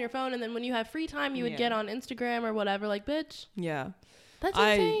call on your phone, and then when you have free time, you would get on Instagram or whatever. Like, bitch. Yeah. That's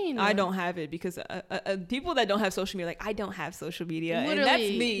insane. I don't have it, because people that don't have social media, like, I don't have social media. Literally, and that's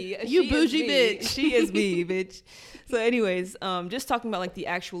me. You bougie bitch. She is me, bitch. So anyways, just talking about like the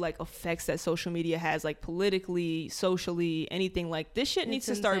actual like effects that social media has, like politically, socially, anything, like this shit needs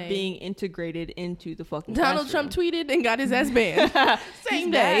to start being integrated into the fucking Donald classroom. Trump tweeted and got his ass banned.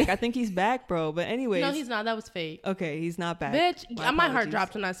 Same day. Back. I think he's back, bro. But anyways. No, he's not. That was fake. Okay, he's not back. Bitch, my heart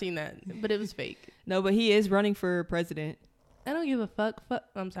dropped when I seen that, but it was fake. No, but he is running for president. I don't give a fuck.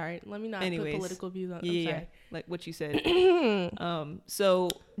 I'm sorry. Let me not put political views on. Yeah, like what you said. So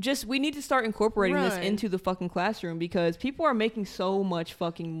just we need to start incorporating this into the fucking classroom because people are making so much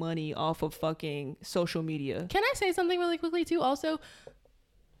fucking money off of fucking social media. Can I say something really quickly too? Also,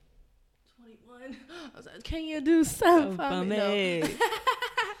 21. I was like, can you do something for me? No.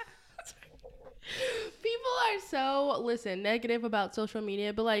 People are so negative about social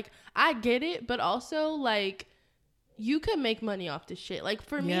media, but like I get it, but also like you could make money off this shit. Like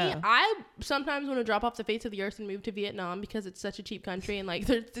for me, I sometimes want to drop off the face of the earth and move to Vietnam because it's such a cheap country and like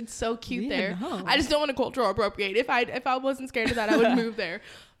it's so cute there. I just don't want to cultural appropriate. If I wasn't scared of that, I would move there.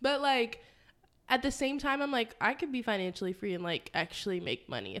 But like at the same time, I'm like I could be financially free and like actually make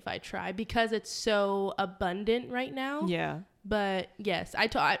money if I try because it's so abundant right now. Yeah. But yes, I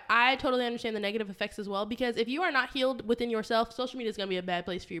totally understand the negative effects as well because if you are not healed within yourself, social media is going to be a bad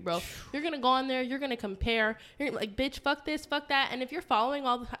place for you, bro. You're going to go on there. You're going to compare. You're like, bitch, fuck this, fuck that. And if you're following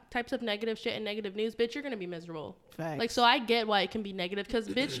all the types of negative shit and negative news, bitch, you're going to be miserable. Facts. Like, so I get why it can be negative because,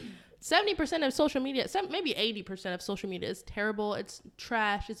 bitch, 70% of social media, maybe 80% of social media is terrible. It's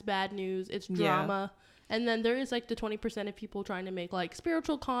trash. It's bad news. It's drama. Yeah. And then there is like the 20% of people trying to make like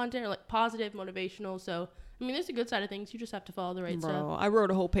spiritual content or like positive, motivational. So, I mean, there's a good side of things. You just have to follow the right stuff. I wrote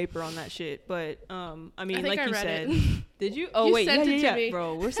a whole paper on that shit, but I mean, like you said, did you? Oh, wait, yeah,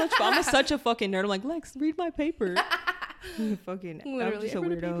 bro. I'm such a fucking nerd. I'm like, Lex, read my paper. Fucking, literally, I'm just a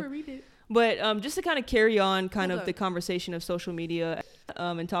weirdo. Paper, read it. But just to kind of carry on, the conversation of social media,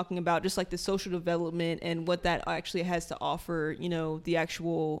 and talking about just like the social development and what that actually has to offer. You know, the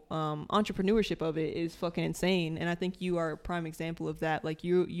actual entrepreneurship of it is fucking insane, and I think you are a prime example of that. Like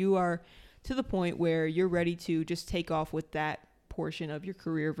you are to the point where you're ready to just take off with that portion of your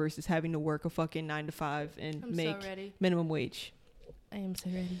career versus having to work a fucking 9 to 5 and make minimum wage. I am so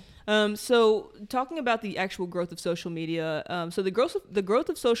ready. So talking about the actual growth of social media, so the growth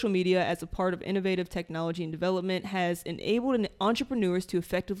of social media as a part of innovative technology and development has enabled entrepreneurs to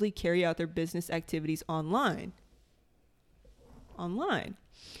effectively carry out their business activities online.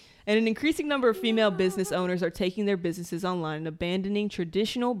 And an increasing number of female business owners are taking their businesses online and abandoning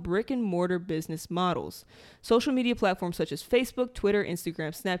traditional brick and mortar business models. Social media platforms such as Facebook, Twitter,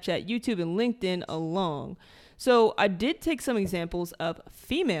 Instagram, Snapchat, YouTube, and LinkedIn along. So I did take some examples of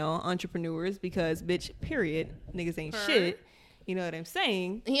female entrepreneurs because, bitch, period, niggas ain't shit. You know what I'm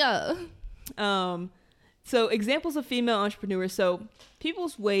saying? Yeah. So examples of female entrepreneurs. So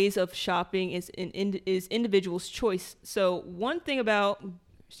people's ways of shopping is individual's choice. So one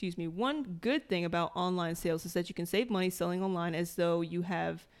good thing about online sales is that you can save money selling online as though you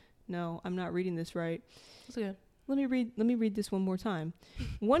have, no, I'm not reading this right. That's good. Let me read this one more time.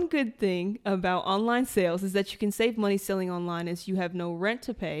 One good thing about online sales is that you can save money selling online as you have no rent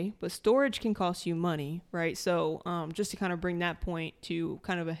to pay, but storage can cost you money, right? So just to kind of bring that point to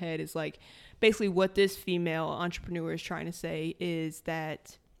kind of ahead is like basically what this female entrepreneur is trying to say is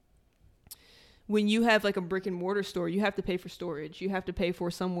that when you have like a brick and mortar store, you have to pay for storage. You have to pay for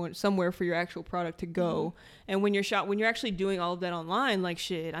somewhere for your actual product to go. Mm-hmm. And when you're actually doing all of that online, like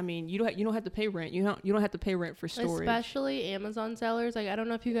shit, I mean, you don't have to pay rent. You don't have to pay rent for storage. Especially Amazon sellers. Like I don't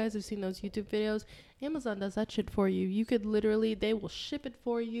know if you guys have seen those YouTube videos. Amazon does that shit for you. You could literally, they will ship it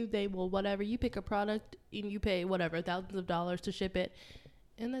for you. They will whatever. You pick a product and you pay whatever thousands of dollars to ship it,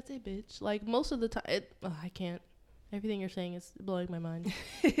 and that's it, bitch. Like most of the time, I can't. Everything you're saying is blowing my mind.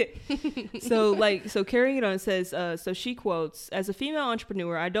 So carrying it on, it says, so she quotes, as a female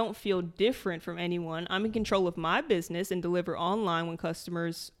entrepreneur, I don't feel different from anyone. I'm in control of my business and deliver online when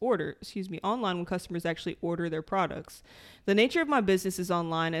customers actually order their products. The nature of my business is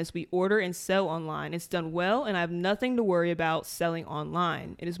online as we order and sell online. It's done well and I have nothing to worry about selling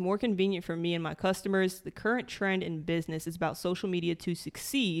online. It is more convenient for me and my customers. The current trend in business is about social media to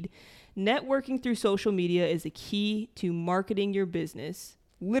succeed. Networking through social media is a key to marketing your business,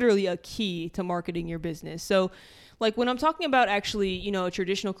 literally a key to marketing your business. So like when I'm talking about actually, you know, a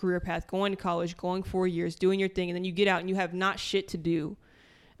traditional career path, going to college, going 4 years, doing your thing, and then you get out and you have not shit to do.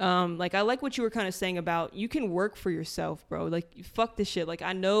 Like I like what you were kind of saying about you can work for yourself, bro. Like fuck this shit. Like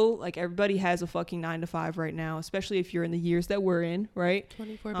I know like everybody has a fucking 9 to 5 right now, especially if you're in the years that we're in, right?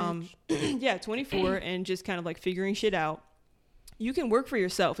 24, bitch. Yeah, 24 and just kind of like figuring shit out. You can work for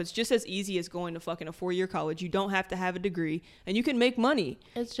yourself. It's just as easy as going to fucking a 4-year college. You don't have to have a degree and you can make money.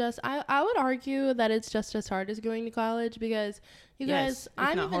 It's just, I would argue that it's just as hard as going to college because you guys,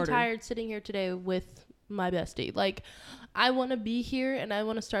 I'm even tired sitting here today with my bestie. Like I want to be here and I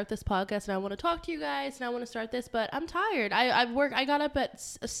want to start this podcast and I want to talk to you guys and I want to start this, but I'm tired. I got up at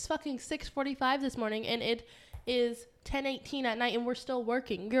fucking 6:45 this morning and is 10:18 at night and we're still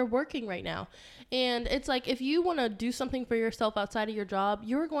working. You're working right now. And it's like, if you want to do something for yourself outside of your job,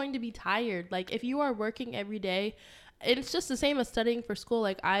 you're going to be tired. Like, if you are working every day, and it's just the same as studying for school.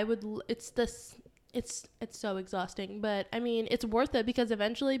 Like, it's so exhausting, but I mean, it's worth it, because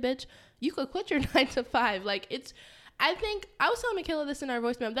eventually, bitch, you could quit your 9 to 5. Like, I think I was telling Michaela this in our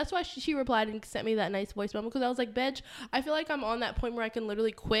voicemail. That's why she replied and sent me that nice voicemail, because I was like, bitch, I feel like I'm on that point where I can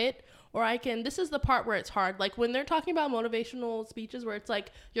literally quit, or this is the part where it's hard. Like, when they're talking about motivational speeches where it's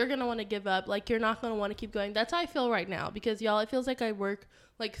like, you're going to want to give up, like, you're not going to want to keep going. That's how I feel right now, because y'all, it feels like I work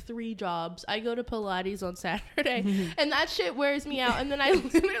like 3 jobs. I go to Pilates on Saturday and that shit wears me out. And then I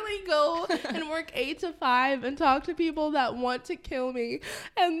literally go and work 8 to 5 and talk to people that want to kill me.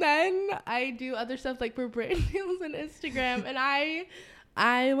 And then I do other stuff like for brand deals and Instagram. And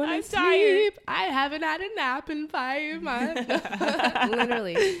I want to sleep. I haven't had a nap in 5 months.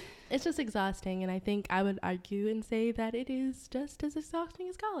 Literally. It's just exhausting. And I think I would argue and say that it is just as exhausting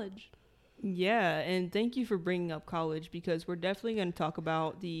as college. Yeah, and thank you for bringing up college, because we're definitely going to talk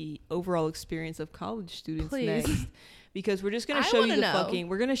about the overall experience of college students next. Because we're just going to show you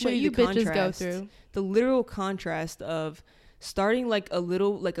we're going to show you the contrast, the literal contrast of starting like a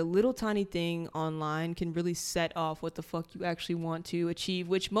little tiny thing online can really set off what the fuck you actually want to achieve,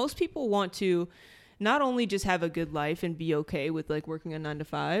 which most people want to not only just have a good life and be okay with like working a 9 to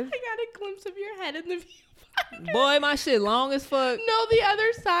 5. I got a glimpse of your head in the view. Boy, my shit long as fuck. No, the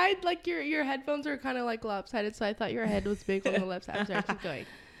other side, like your headphones are kind of like lopsided, so I thought your head was big on the left side. Sorry, keep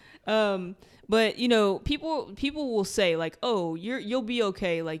going. But you know, people will say like, oh, you'll be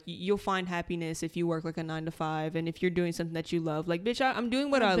okay, like you'll find happiness if you work like a 9 to 5, and if you're doing something that you love. Like, bitch, I'm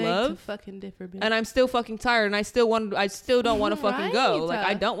doing what I love, to fucking differ, bitch. And I'm still fucking tired, and I still don't want to fucking go. Like,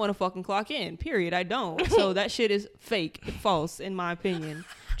 I don't want to fucking clock in. Period. I don't. So that shit is fake, false, in my opinion.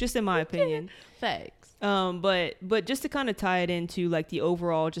 Just in my opinion. Facts. But just to kind of tie it into like the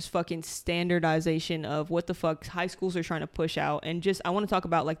overall just fucking standardization of what the fuck high schools are trying to push out, and just I want to talk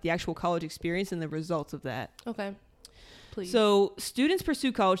about like the actual college experience and the results of that. Okay. Please. So students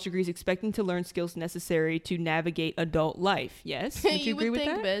pursue college degrees expecting to learn skills necessary to navigate adult life. Yes. Would you agree with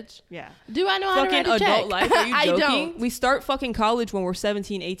that? Bitch. Yeah. Do I know how to write a check? Fucking adult life? Are you joking? I don't. We start fucking college when we're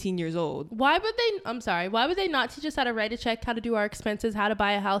 17, 18 years old. Why would they not teach us how to write a check, how to do our expenses, how to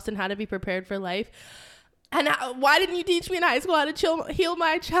buy a house, and how to be prepared for life? And why didn't you teach me in high school how to heal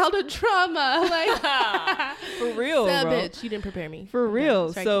my childhood trauma? Like, for real, bro. Bitch, you didn't prepare me. For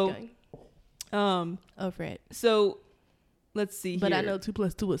real. Sorry, so, keep going. Over it. So, let's see. But here. I know 2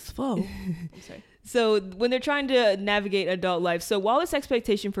 + 2 is 4. I'm sorry. So when they're trying to navigate adult life, so while this is the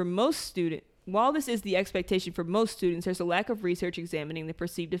expectation for most students, there's a lack of research examining the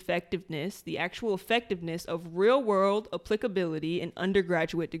perceived effectiveness, the actual effectiveness of real-world applicability in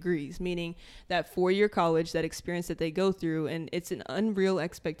undergraduate degrees, meaning that 4-year college, that experience that they go through, and it's an unreal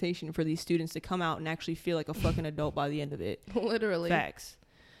expectation for these students to come out and actually feel like a fucking adult by the end of it. Literally. Facts.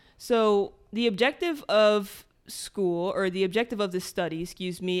 So the objective of school, or the objective of this study,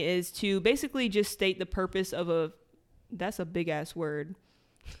 is to basically just state the purpose of that's a big ass word.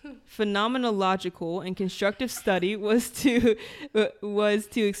 Phenomenological and constructive study was to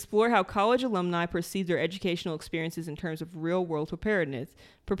explore how college alumni perceive their educational experiences in terms of real world preparedness.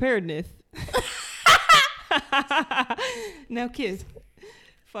 Now kiss.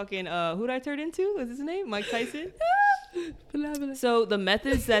 Fucking who'd I turn into? What's his name? Mike Tyson. So the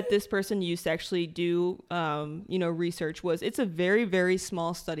methods that this person used to actually do research it's a very, very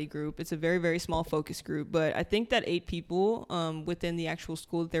small study group. It's a very, very small focus group, but I think that 8 people within the actual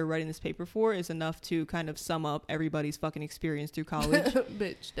school that they're writing this paper for is enough to kind of sum up everybody's fucking experience through college.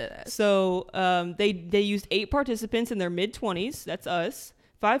 Bitch, deadass. So they used 8 participants in their mid-20s. That's us.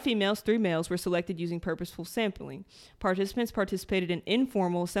 5 females, 3 males were selected using purposeful sampling. Participants participated in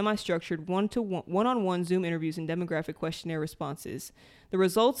informal, semi-structured one-on-one Zoom interviews and demographic questionnaire responses. The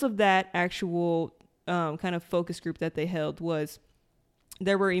results of that actual kind of focus group that they held was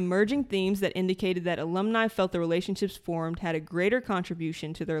there were emerging themes that indicated that alumni felt the relationships formed had a greater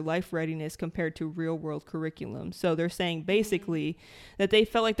contribution to their life readiness compared to real-world curriculum. So they're saying basically that they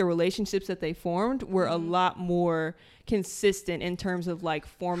felt like the relationships that they formed were a lot more consistent in terms of like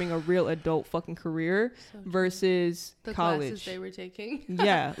forming a real adult fucking career versus the college classes they were taking.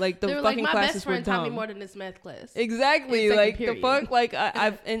 Yeah, like the they were fucking like, my classes best friend were dumb. taught me more than this math class. Exactly, like the fuck, like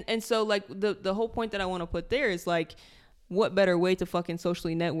I've and so like the whole point that I want to put there is like, what better way to fucking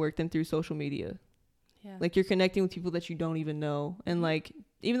socially network than through social media? Yeah. Like you're connecting with people that you don't even know, and like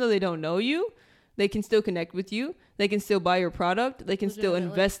even though they don't know you, they can still connect with you. They can still buy your product. They can still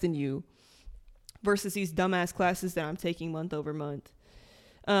invest in you. Versus these dumbass classes that I'm taking month over month.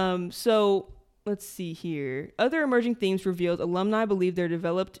 So let's see here. Other emerging themes revealed: alumni believe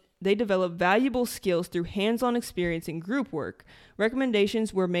they develop valuable skills through hands-on experience and group work.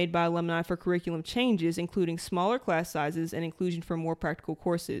 Recommendations were made by alumni for curriculum changes, including smaller class sizes and inclusion for more practical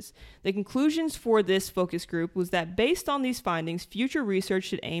courses. The conclusions for this focus group was that based on these findings, future research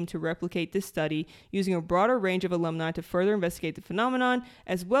should aim to replicate this study using a broader range of alumni to further investigate the phenomenon,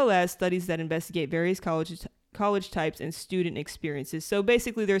 as well as studies that investigate various college types and student experiences. So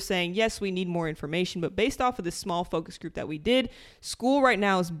basically they're saying, yes, we need more information, but based off of this small focus group that we did, school right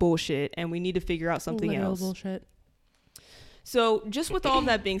now is bullshit and we need to figure out something else. Bullshit. So just with all of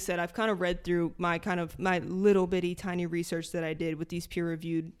that being said, I've kind of read through my little bitty tiny research that I did with these peer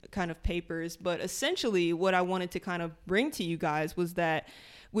reviewed kind of papers. But essentially what I wanted to kind of bring to you guys was that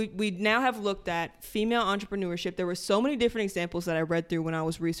we now have looked at female entrepreneurship. There were so many different examples that I read through when I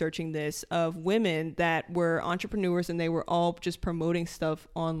was researching this of women that were entrepreneurs, and they were all just promoting stuff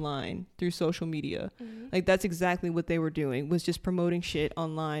online through social media. Mm-hmm. Like that's exactly what they were doing, was just promoting shit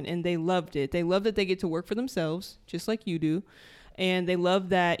online, and they loved it. They love that they get to work for themselves, just like you do. And they love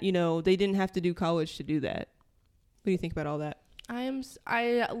that, you know, they didn't have to do college to do that. What do you think about all that?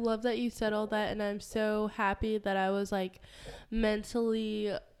 I love that you said all that, and I'm so happy that I was like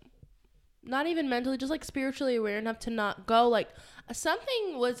mentally, not even mentally, just like spiritually aware enough to not go. Like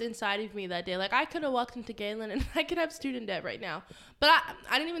something was inside of me that day. Like I could have walked into Galen and I could have student debt right now. But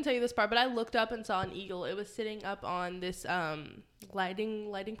I didn't even tell you this part, but I looked up and saw an eagle. It was sitting up on this lighting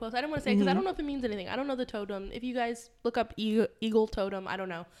post. I don't want to say because I don't know if it means anything. I don't know the totem. If you guys look up eagle totem, I don't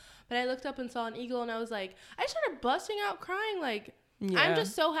know. But I looked up and saw an eagle, and I was like, I started busting out crying. Like, yeah. I'm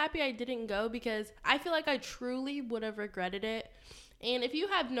just so happy I didn't go, because I feel like I truly would have regretted it. And if you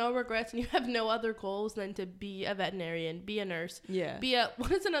have no regrets and you have no other goals than to be a veterinarian, be a nurse,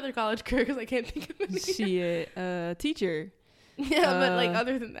 what is another college career? Because I can't think of it. Teacher. Yeah, but like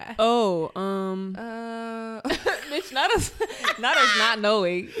other than that. Mitch, not us not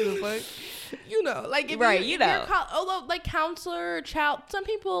knowing. The fuck? You know, like if right, you know. Although like counselor, child, some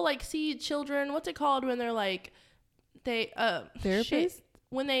people like see children. What's it called when they're like they therapist?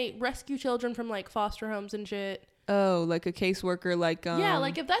 When they rescue children from like foster homes and shit. Oh, like a caseworker, like yeah,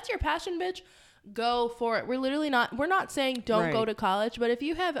 like if that's your passion, bitch, go for it. We're not saying don't go to college, but if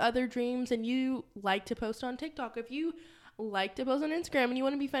you have other dreams and you like to post on TikTok, if you like to post on Instagram and you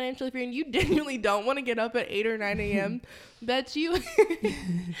want to be financially free and you genuinely don't want to get up at 8 or 9 a.m. that's you.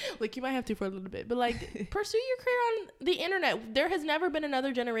 Like you might have to for a little bit, but like pursue your career on the internet. There has never been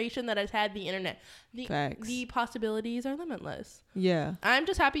another generation that has had the internet. The possibilities are limitless. Yeah. I'm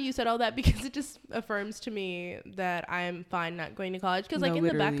just happy you said all that, because it just affirms to me that I'm fine not going to college, because like in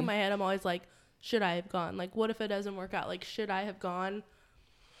the back of my head I'm always like, should I have gone? Like what if it doesn't work out? Like should I have gone?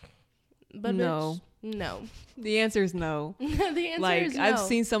 But no. Bitch, no. The answer is no. The answer is no. I've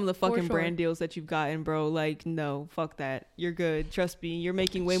seen some of the fucking brand deals that you've gotten, bro. Like, no, fuck that. You're good. Trust me. You're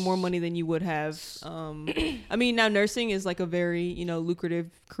making way more money than you would have. I mean, now nursing is like a very, you know,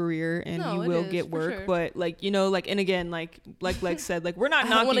 lucrative carear, and you will get work. Sure. But like, you know, like, and again, like Lex said, like, we're not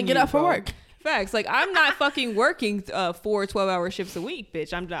knocking you. I want to get out for work. Facts. Like, I'm not fucking working 4 12-hour shifts a week,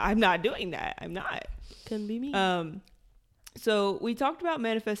 bitch. I'm not doing that. I'm not. Couldn't be me. So we talked about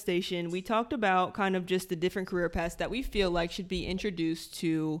manifestation. We talked about kind of just the different career paths that we feel like should be introduced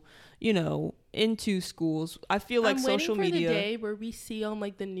to, you know, into schools. I feel like social media. I'm waiting for the day where we see on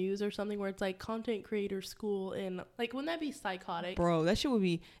like the news or something where it's like content creator school, and like, wouldn't that be psychotic? Bro, that shit would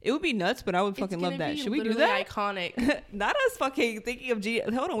be nuts, but I would fucking love that. Should we do that? Iconic. Not us fucking thinking of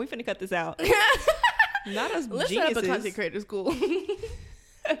hold on, we finna cut this out. Not us Let's geniuses. set up a content creator school.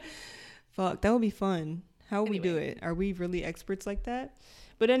 Fuck, that would be fun. How would we do it? Are we really experts like that?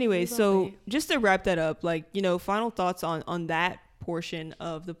 But anyway, so just to wrap that up, like, you know, final thoughts on that portion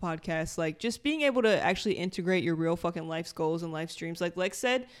of the podcast, like just being able to actually integrate your real fucking life's goals and life streams. Like Lex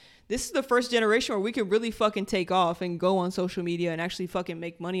said, this is the first generation where we can really fucking take off and go on social media and actually fucking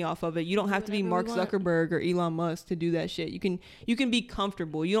make money off of it. You don't have to be Mark Zuckerberg or Elon Musk to do that shit. You can be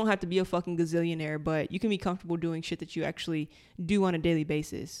comfortable. You don't have to be a fucking gazillionaire, but you can be comfortable doing shit that you actually do on a daily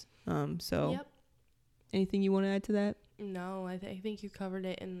basis. Yep. Anything you want to add to that? No, I think you covered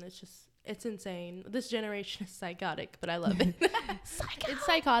it, and it's insane. This generation is psychotic, but I love it. It's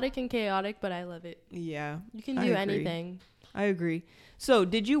psychotic and chaotic, but I love it. Yeah. You can do anything. I agree. So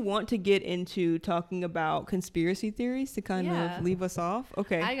did you want to get into talking about conspiracy theories to kind of leave us off?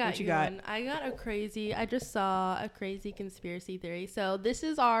 Okay. What you got? I just saw a crazy conspiracy theory. So this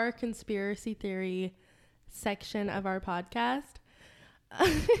is our conspiracy theory section of our podcast.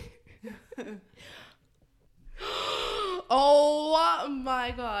 Oh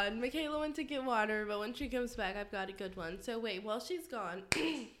my god, Michaela went to get water, but when she comes back I've got a good one. So wait, while she's gone,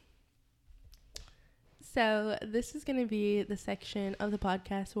 So this is going to be the section of the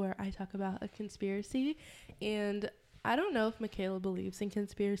podcast where I talk about a conspiracy. And I don't know if Michaela believes in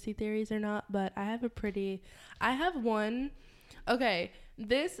conspiracy theories or not, but I have one. Okay,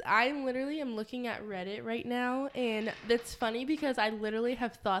 I literally am looking at Reddit right now, and that's funny because I literally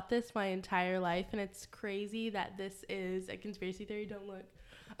have thought this my entire life, and it's crazy that this is a conspiracy theory. Don't look.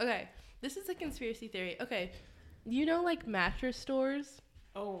 Okay, this is a conspiracy theory. Okay, you know, like mattress stores?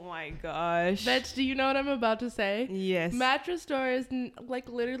 Oh my gosh. Bitch, do you know what I'm about to say? Yes. Mattress stores like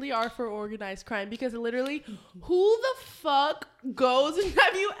literally are for organized crime, because literally who the fuck goes and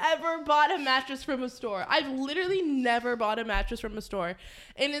have you ever bought a mattress from a store? I've literally never bought a mattress from a store.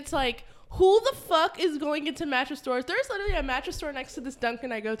 And it's like, who the fuck is going into mattress stores? There's literally a mattress store next to this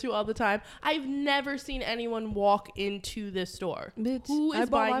Dunkin' I go to all the time. I've never seen anyone walk into this store. Bitch, who is I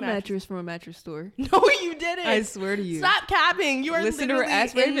bought my mattress from a mattress store. No, you didn't. I swear to you. Stop capping. You are literally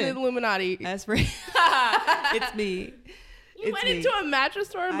in the Illuminati. It's me. You went into a mattress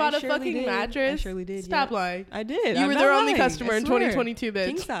store and bought a fucking mattress? I surely did. Stop lying. I did. You were their only customer in 2022, bitch.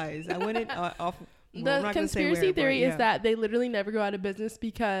 King size. I went in off. The conspiracy theory is that they literally never go out of business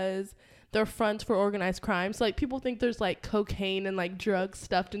because they're fronts for organized crime. So like people think there's like cocaine and like drugs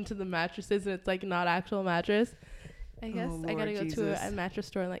stuffed into the mattresses, and it's like not actual mattress. I guess I gotta go to a mattress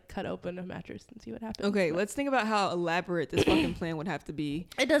store and like cut open a mattress and see what happens. Okay, let's think about how elaborate this fucking plan would have to be.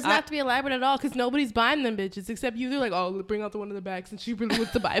 It doesn't have to be elaborate at all, because nobody's buying them bitches except you. They're like, oh, bring out the one in the back since she really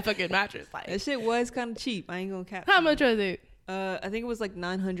wants to buy a fucking mattress. Like, that shit was kind of cheap. I ain't gonna cap. How much was it? I think it was like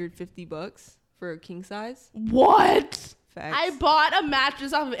 $950 for a king size. What? Facts. I bought a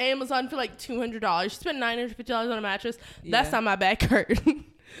mattress off of Amazon for like $200. She spent $950 on a mattress. Yeah. That's not my back hurt.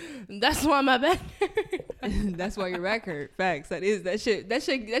 That's why my back hurt. That's why your back hurt. Facts. That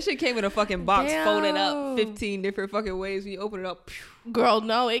shit came in a fucking box. Damn. Folded up 15 different fucking ways. When you open it up, girl,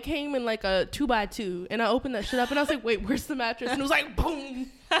 no, it came in like a 2x2, and I opened that shit up and I was like, wait, where's the mattress? And it was like, boom.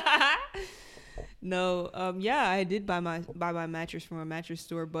 No, yeah, I did buy my mattress from a mattress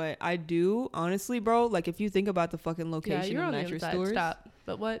store, but I do honestly, bro. Like, if you think about the fucking location of mattress stores, stop.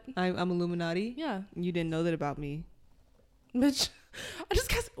 But what? I'm Illuminati. Yeah, you didn't know that about me, bitch. I just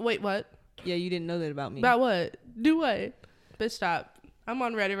guess. Wait, what? Yeah, you didn't know that about me. About what? Do what? Bitch, stop. I'm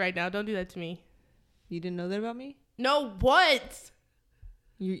on Reddit right now. Don't do that to me. You didn't know that about me? No, what?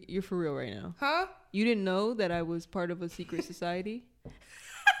 You're for real right now? Huh? You didn't know that I was part of a secret society?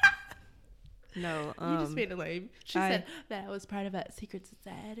 No, you just made it lame. She said that I was part of a secret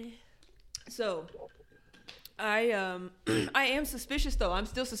society. So, I am suspicious though. I'm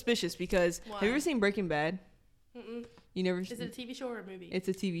still suspicious because have you ever seen Breaking Bad? Mm-mm. You never? Is it a TV show or a movie? It's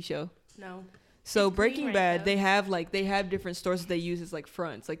a TV show. No. So Breaking Bad, they have different stores that they use as like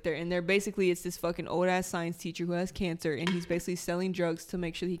fronts, like they're basically it's this fucking old ass science teacher who has cancer, and he's basically selling drugs to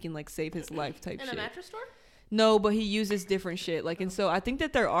make sure he can like save his life type shit. In a mattress store? No, but he uses different shit. Like, and so I think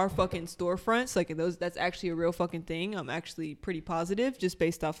that there are fucking storefronts. Like, that's actually a real fucking thing. I'm actually pretty positive, just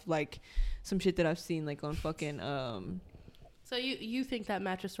based off like some shit that I've seen like on fucking. So you think that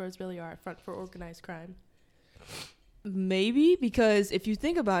mattress stores really are a front for organized crime? Maybe, because if you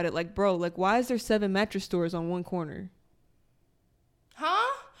think about it, like, bro, like, why is there 7 mattress stores on one corner?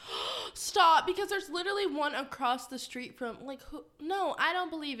 Huh? Stop, because there's literally one across the street from, like, who? No, I don't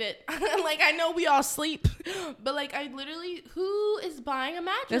believe it. Like, I know we all sleep, but, like, who is buying a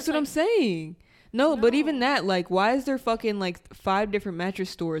mattress? That's what I'm saying. No, but even that, like, why is there fucking, like, 5 different mattress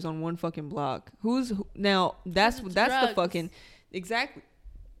stores on one fucking block? Now, that's the fucking, exactly,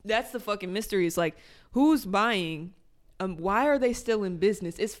 that's the fucking mystery. It's like, who's buying? Why are they still in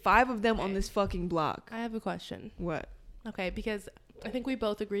business? It's 5 of them on this fucking block. I have a question. What? Okay, because I think we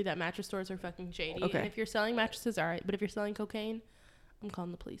both agree that mattress stores are fucking shady. Okay. And if you're selling mattresses, all right. But if you're selling cocaine, I'm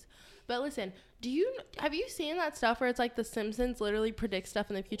calling the police. But listen, have you seen that stuff where it's like The Simpsons literally predict stuff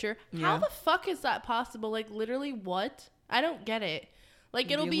in the future? Yeah. How the fuck is that possible? Like, literally what? I don't get it. Like,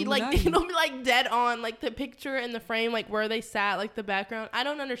 it'll be like dead on, like the picture and the frame, like where they sat, like the background. I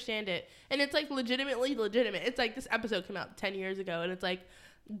don't understand it. And it's like legitimately legitimate. It's like this episode came out 10 years ago and it's like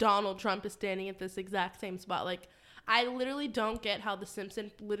Donald Trump is standing at this exact same spot. Like, I literally don't get how The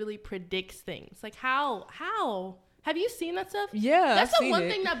Simpsons literally predicts things. Like, how? Have you seen that stuff? Yeah, that's the one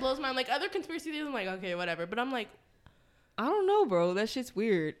thing that blows my mind. Like, other conspiracy theories, I'm like, okay, whatever. But I'm like, I don't know, bro. That shit's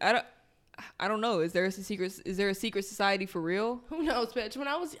weird. I don't know. Is there a secret society for real? Who knows, bitch?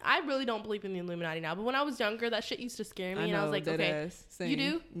 I really don't believe in the Illuminati now. But when I was younger, that shit used to scare me, and I was like, okay, you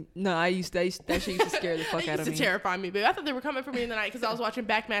do? No, that shit used to scare the fuck out of me. It used to terrify me, babe. I thought they were coming for me in the night because I was watching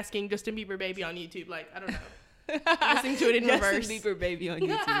backmasking Justin Bieber Baby on YouTube. Like, I don't know, listening to it in reverse. Justin Bieber Baby on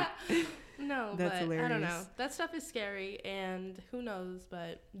YouTube. No, that's but hilarious. I don't know. That stuff is scary, and who knows?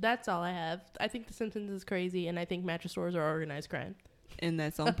 But that's all I have. I think The Simpsons is crazy, and I think mattress stores are organized crime. And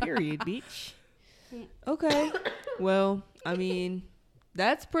that's on period, beach. Okay. Well, I mean,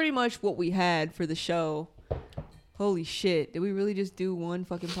 that's pretty much what we had for the show. Holy shit. Did we really just do one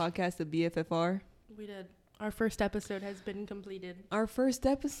fucking podcast of BFFR? We did. Our first episode has been completed. Our first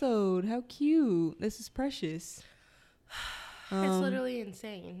episode. How cute. This is precious. It's literally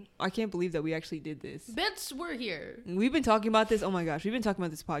insane. I can't believe that we actually did this. Bitch, we're here. We've been talking about this. Oh my gosh. We've been talking about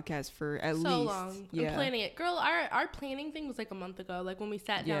this podcast for at least. So long. Yeah. I'm planning it. Girl, our planning thing was like a month ago. Like when we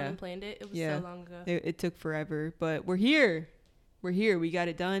sat down and planned it, it was so long ago. It took forever. But we're here. We're here. We got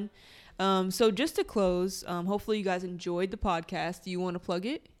it done. So just to close, hopefully you guys enjoyed the podcast. Do you want to plug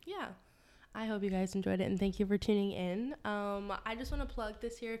it? Yeah. I hope you guys enjoyed it, and thank you for tuning in. I just want to plug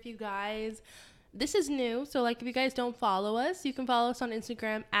this here. If you guys, this is new, so like if you guys don't follow us, you can follow us on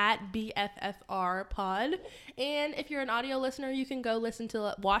Instagram at BFFR Pod. And if you're an audio listener, you can go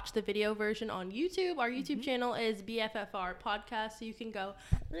watch the video version on YouTube. Our YouTube channel is BFFR Podcast, so you can go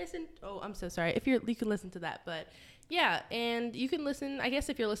listen. Oh, I'm so sorry. You can listen to that, but yeah, and you can listen. I guess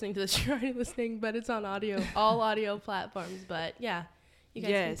if you're listening to this, you're already listening, but it's on audio, all audio platforms. But yeah. You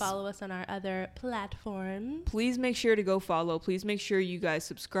guys can follow us on our other platforms. Please make sure to go follow. Please make sure you guys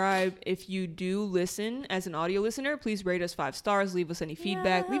subscribe. If you do listen as an audio listener, please rate us 5 stars. Leave us any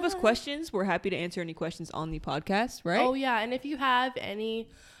feedback. Leave us questions. We're happy to answer any questions on the podcast, right? Oh, yeah. And if you have any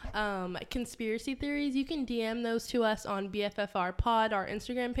conspiracy theories, you can DM those to us on BFFR Pod, our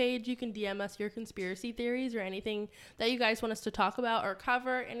Instagram page. You can DM us your conspiracy theories or anything that you guys want us to talk about or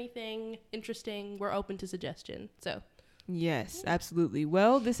cover. Anything interesting. We're open to suggestion. So. Yes, absolutely.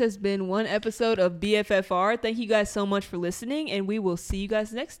 Well, this has been one episode of BFFR. Thank you guys so much for listening, and we will see you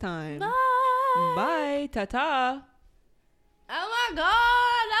guys next time. Bye. Bye. Ta-ta. Oh, my God.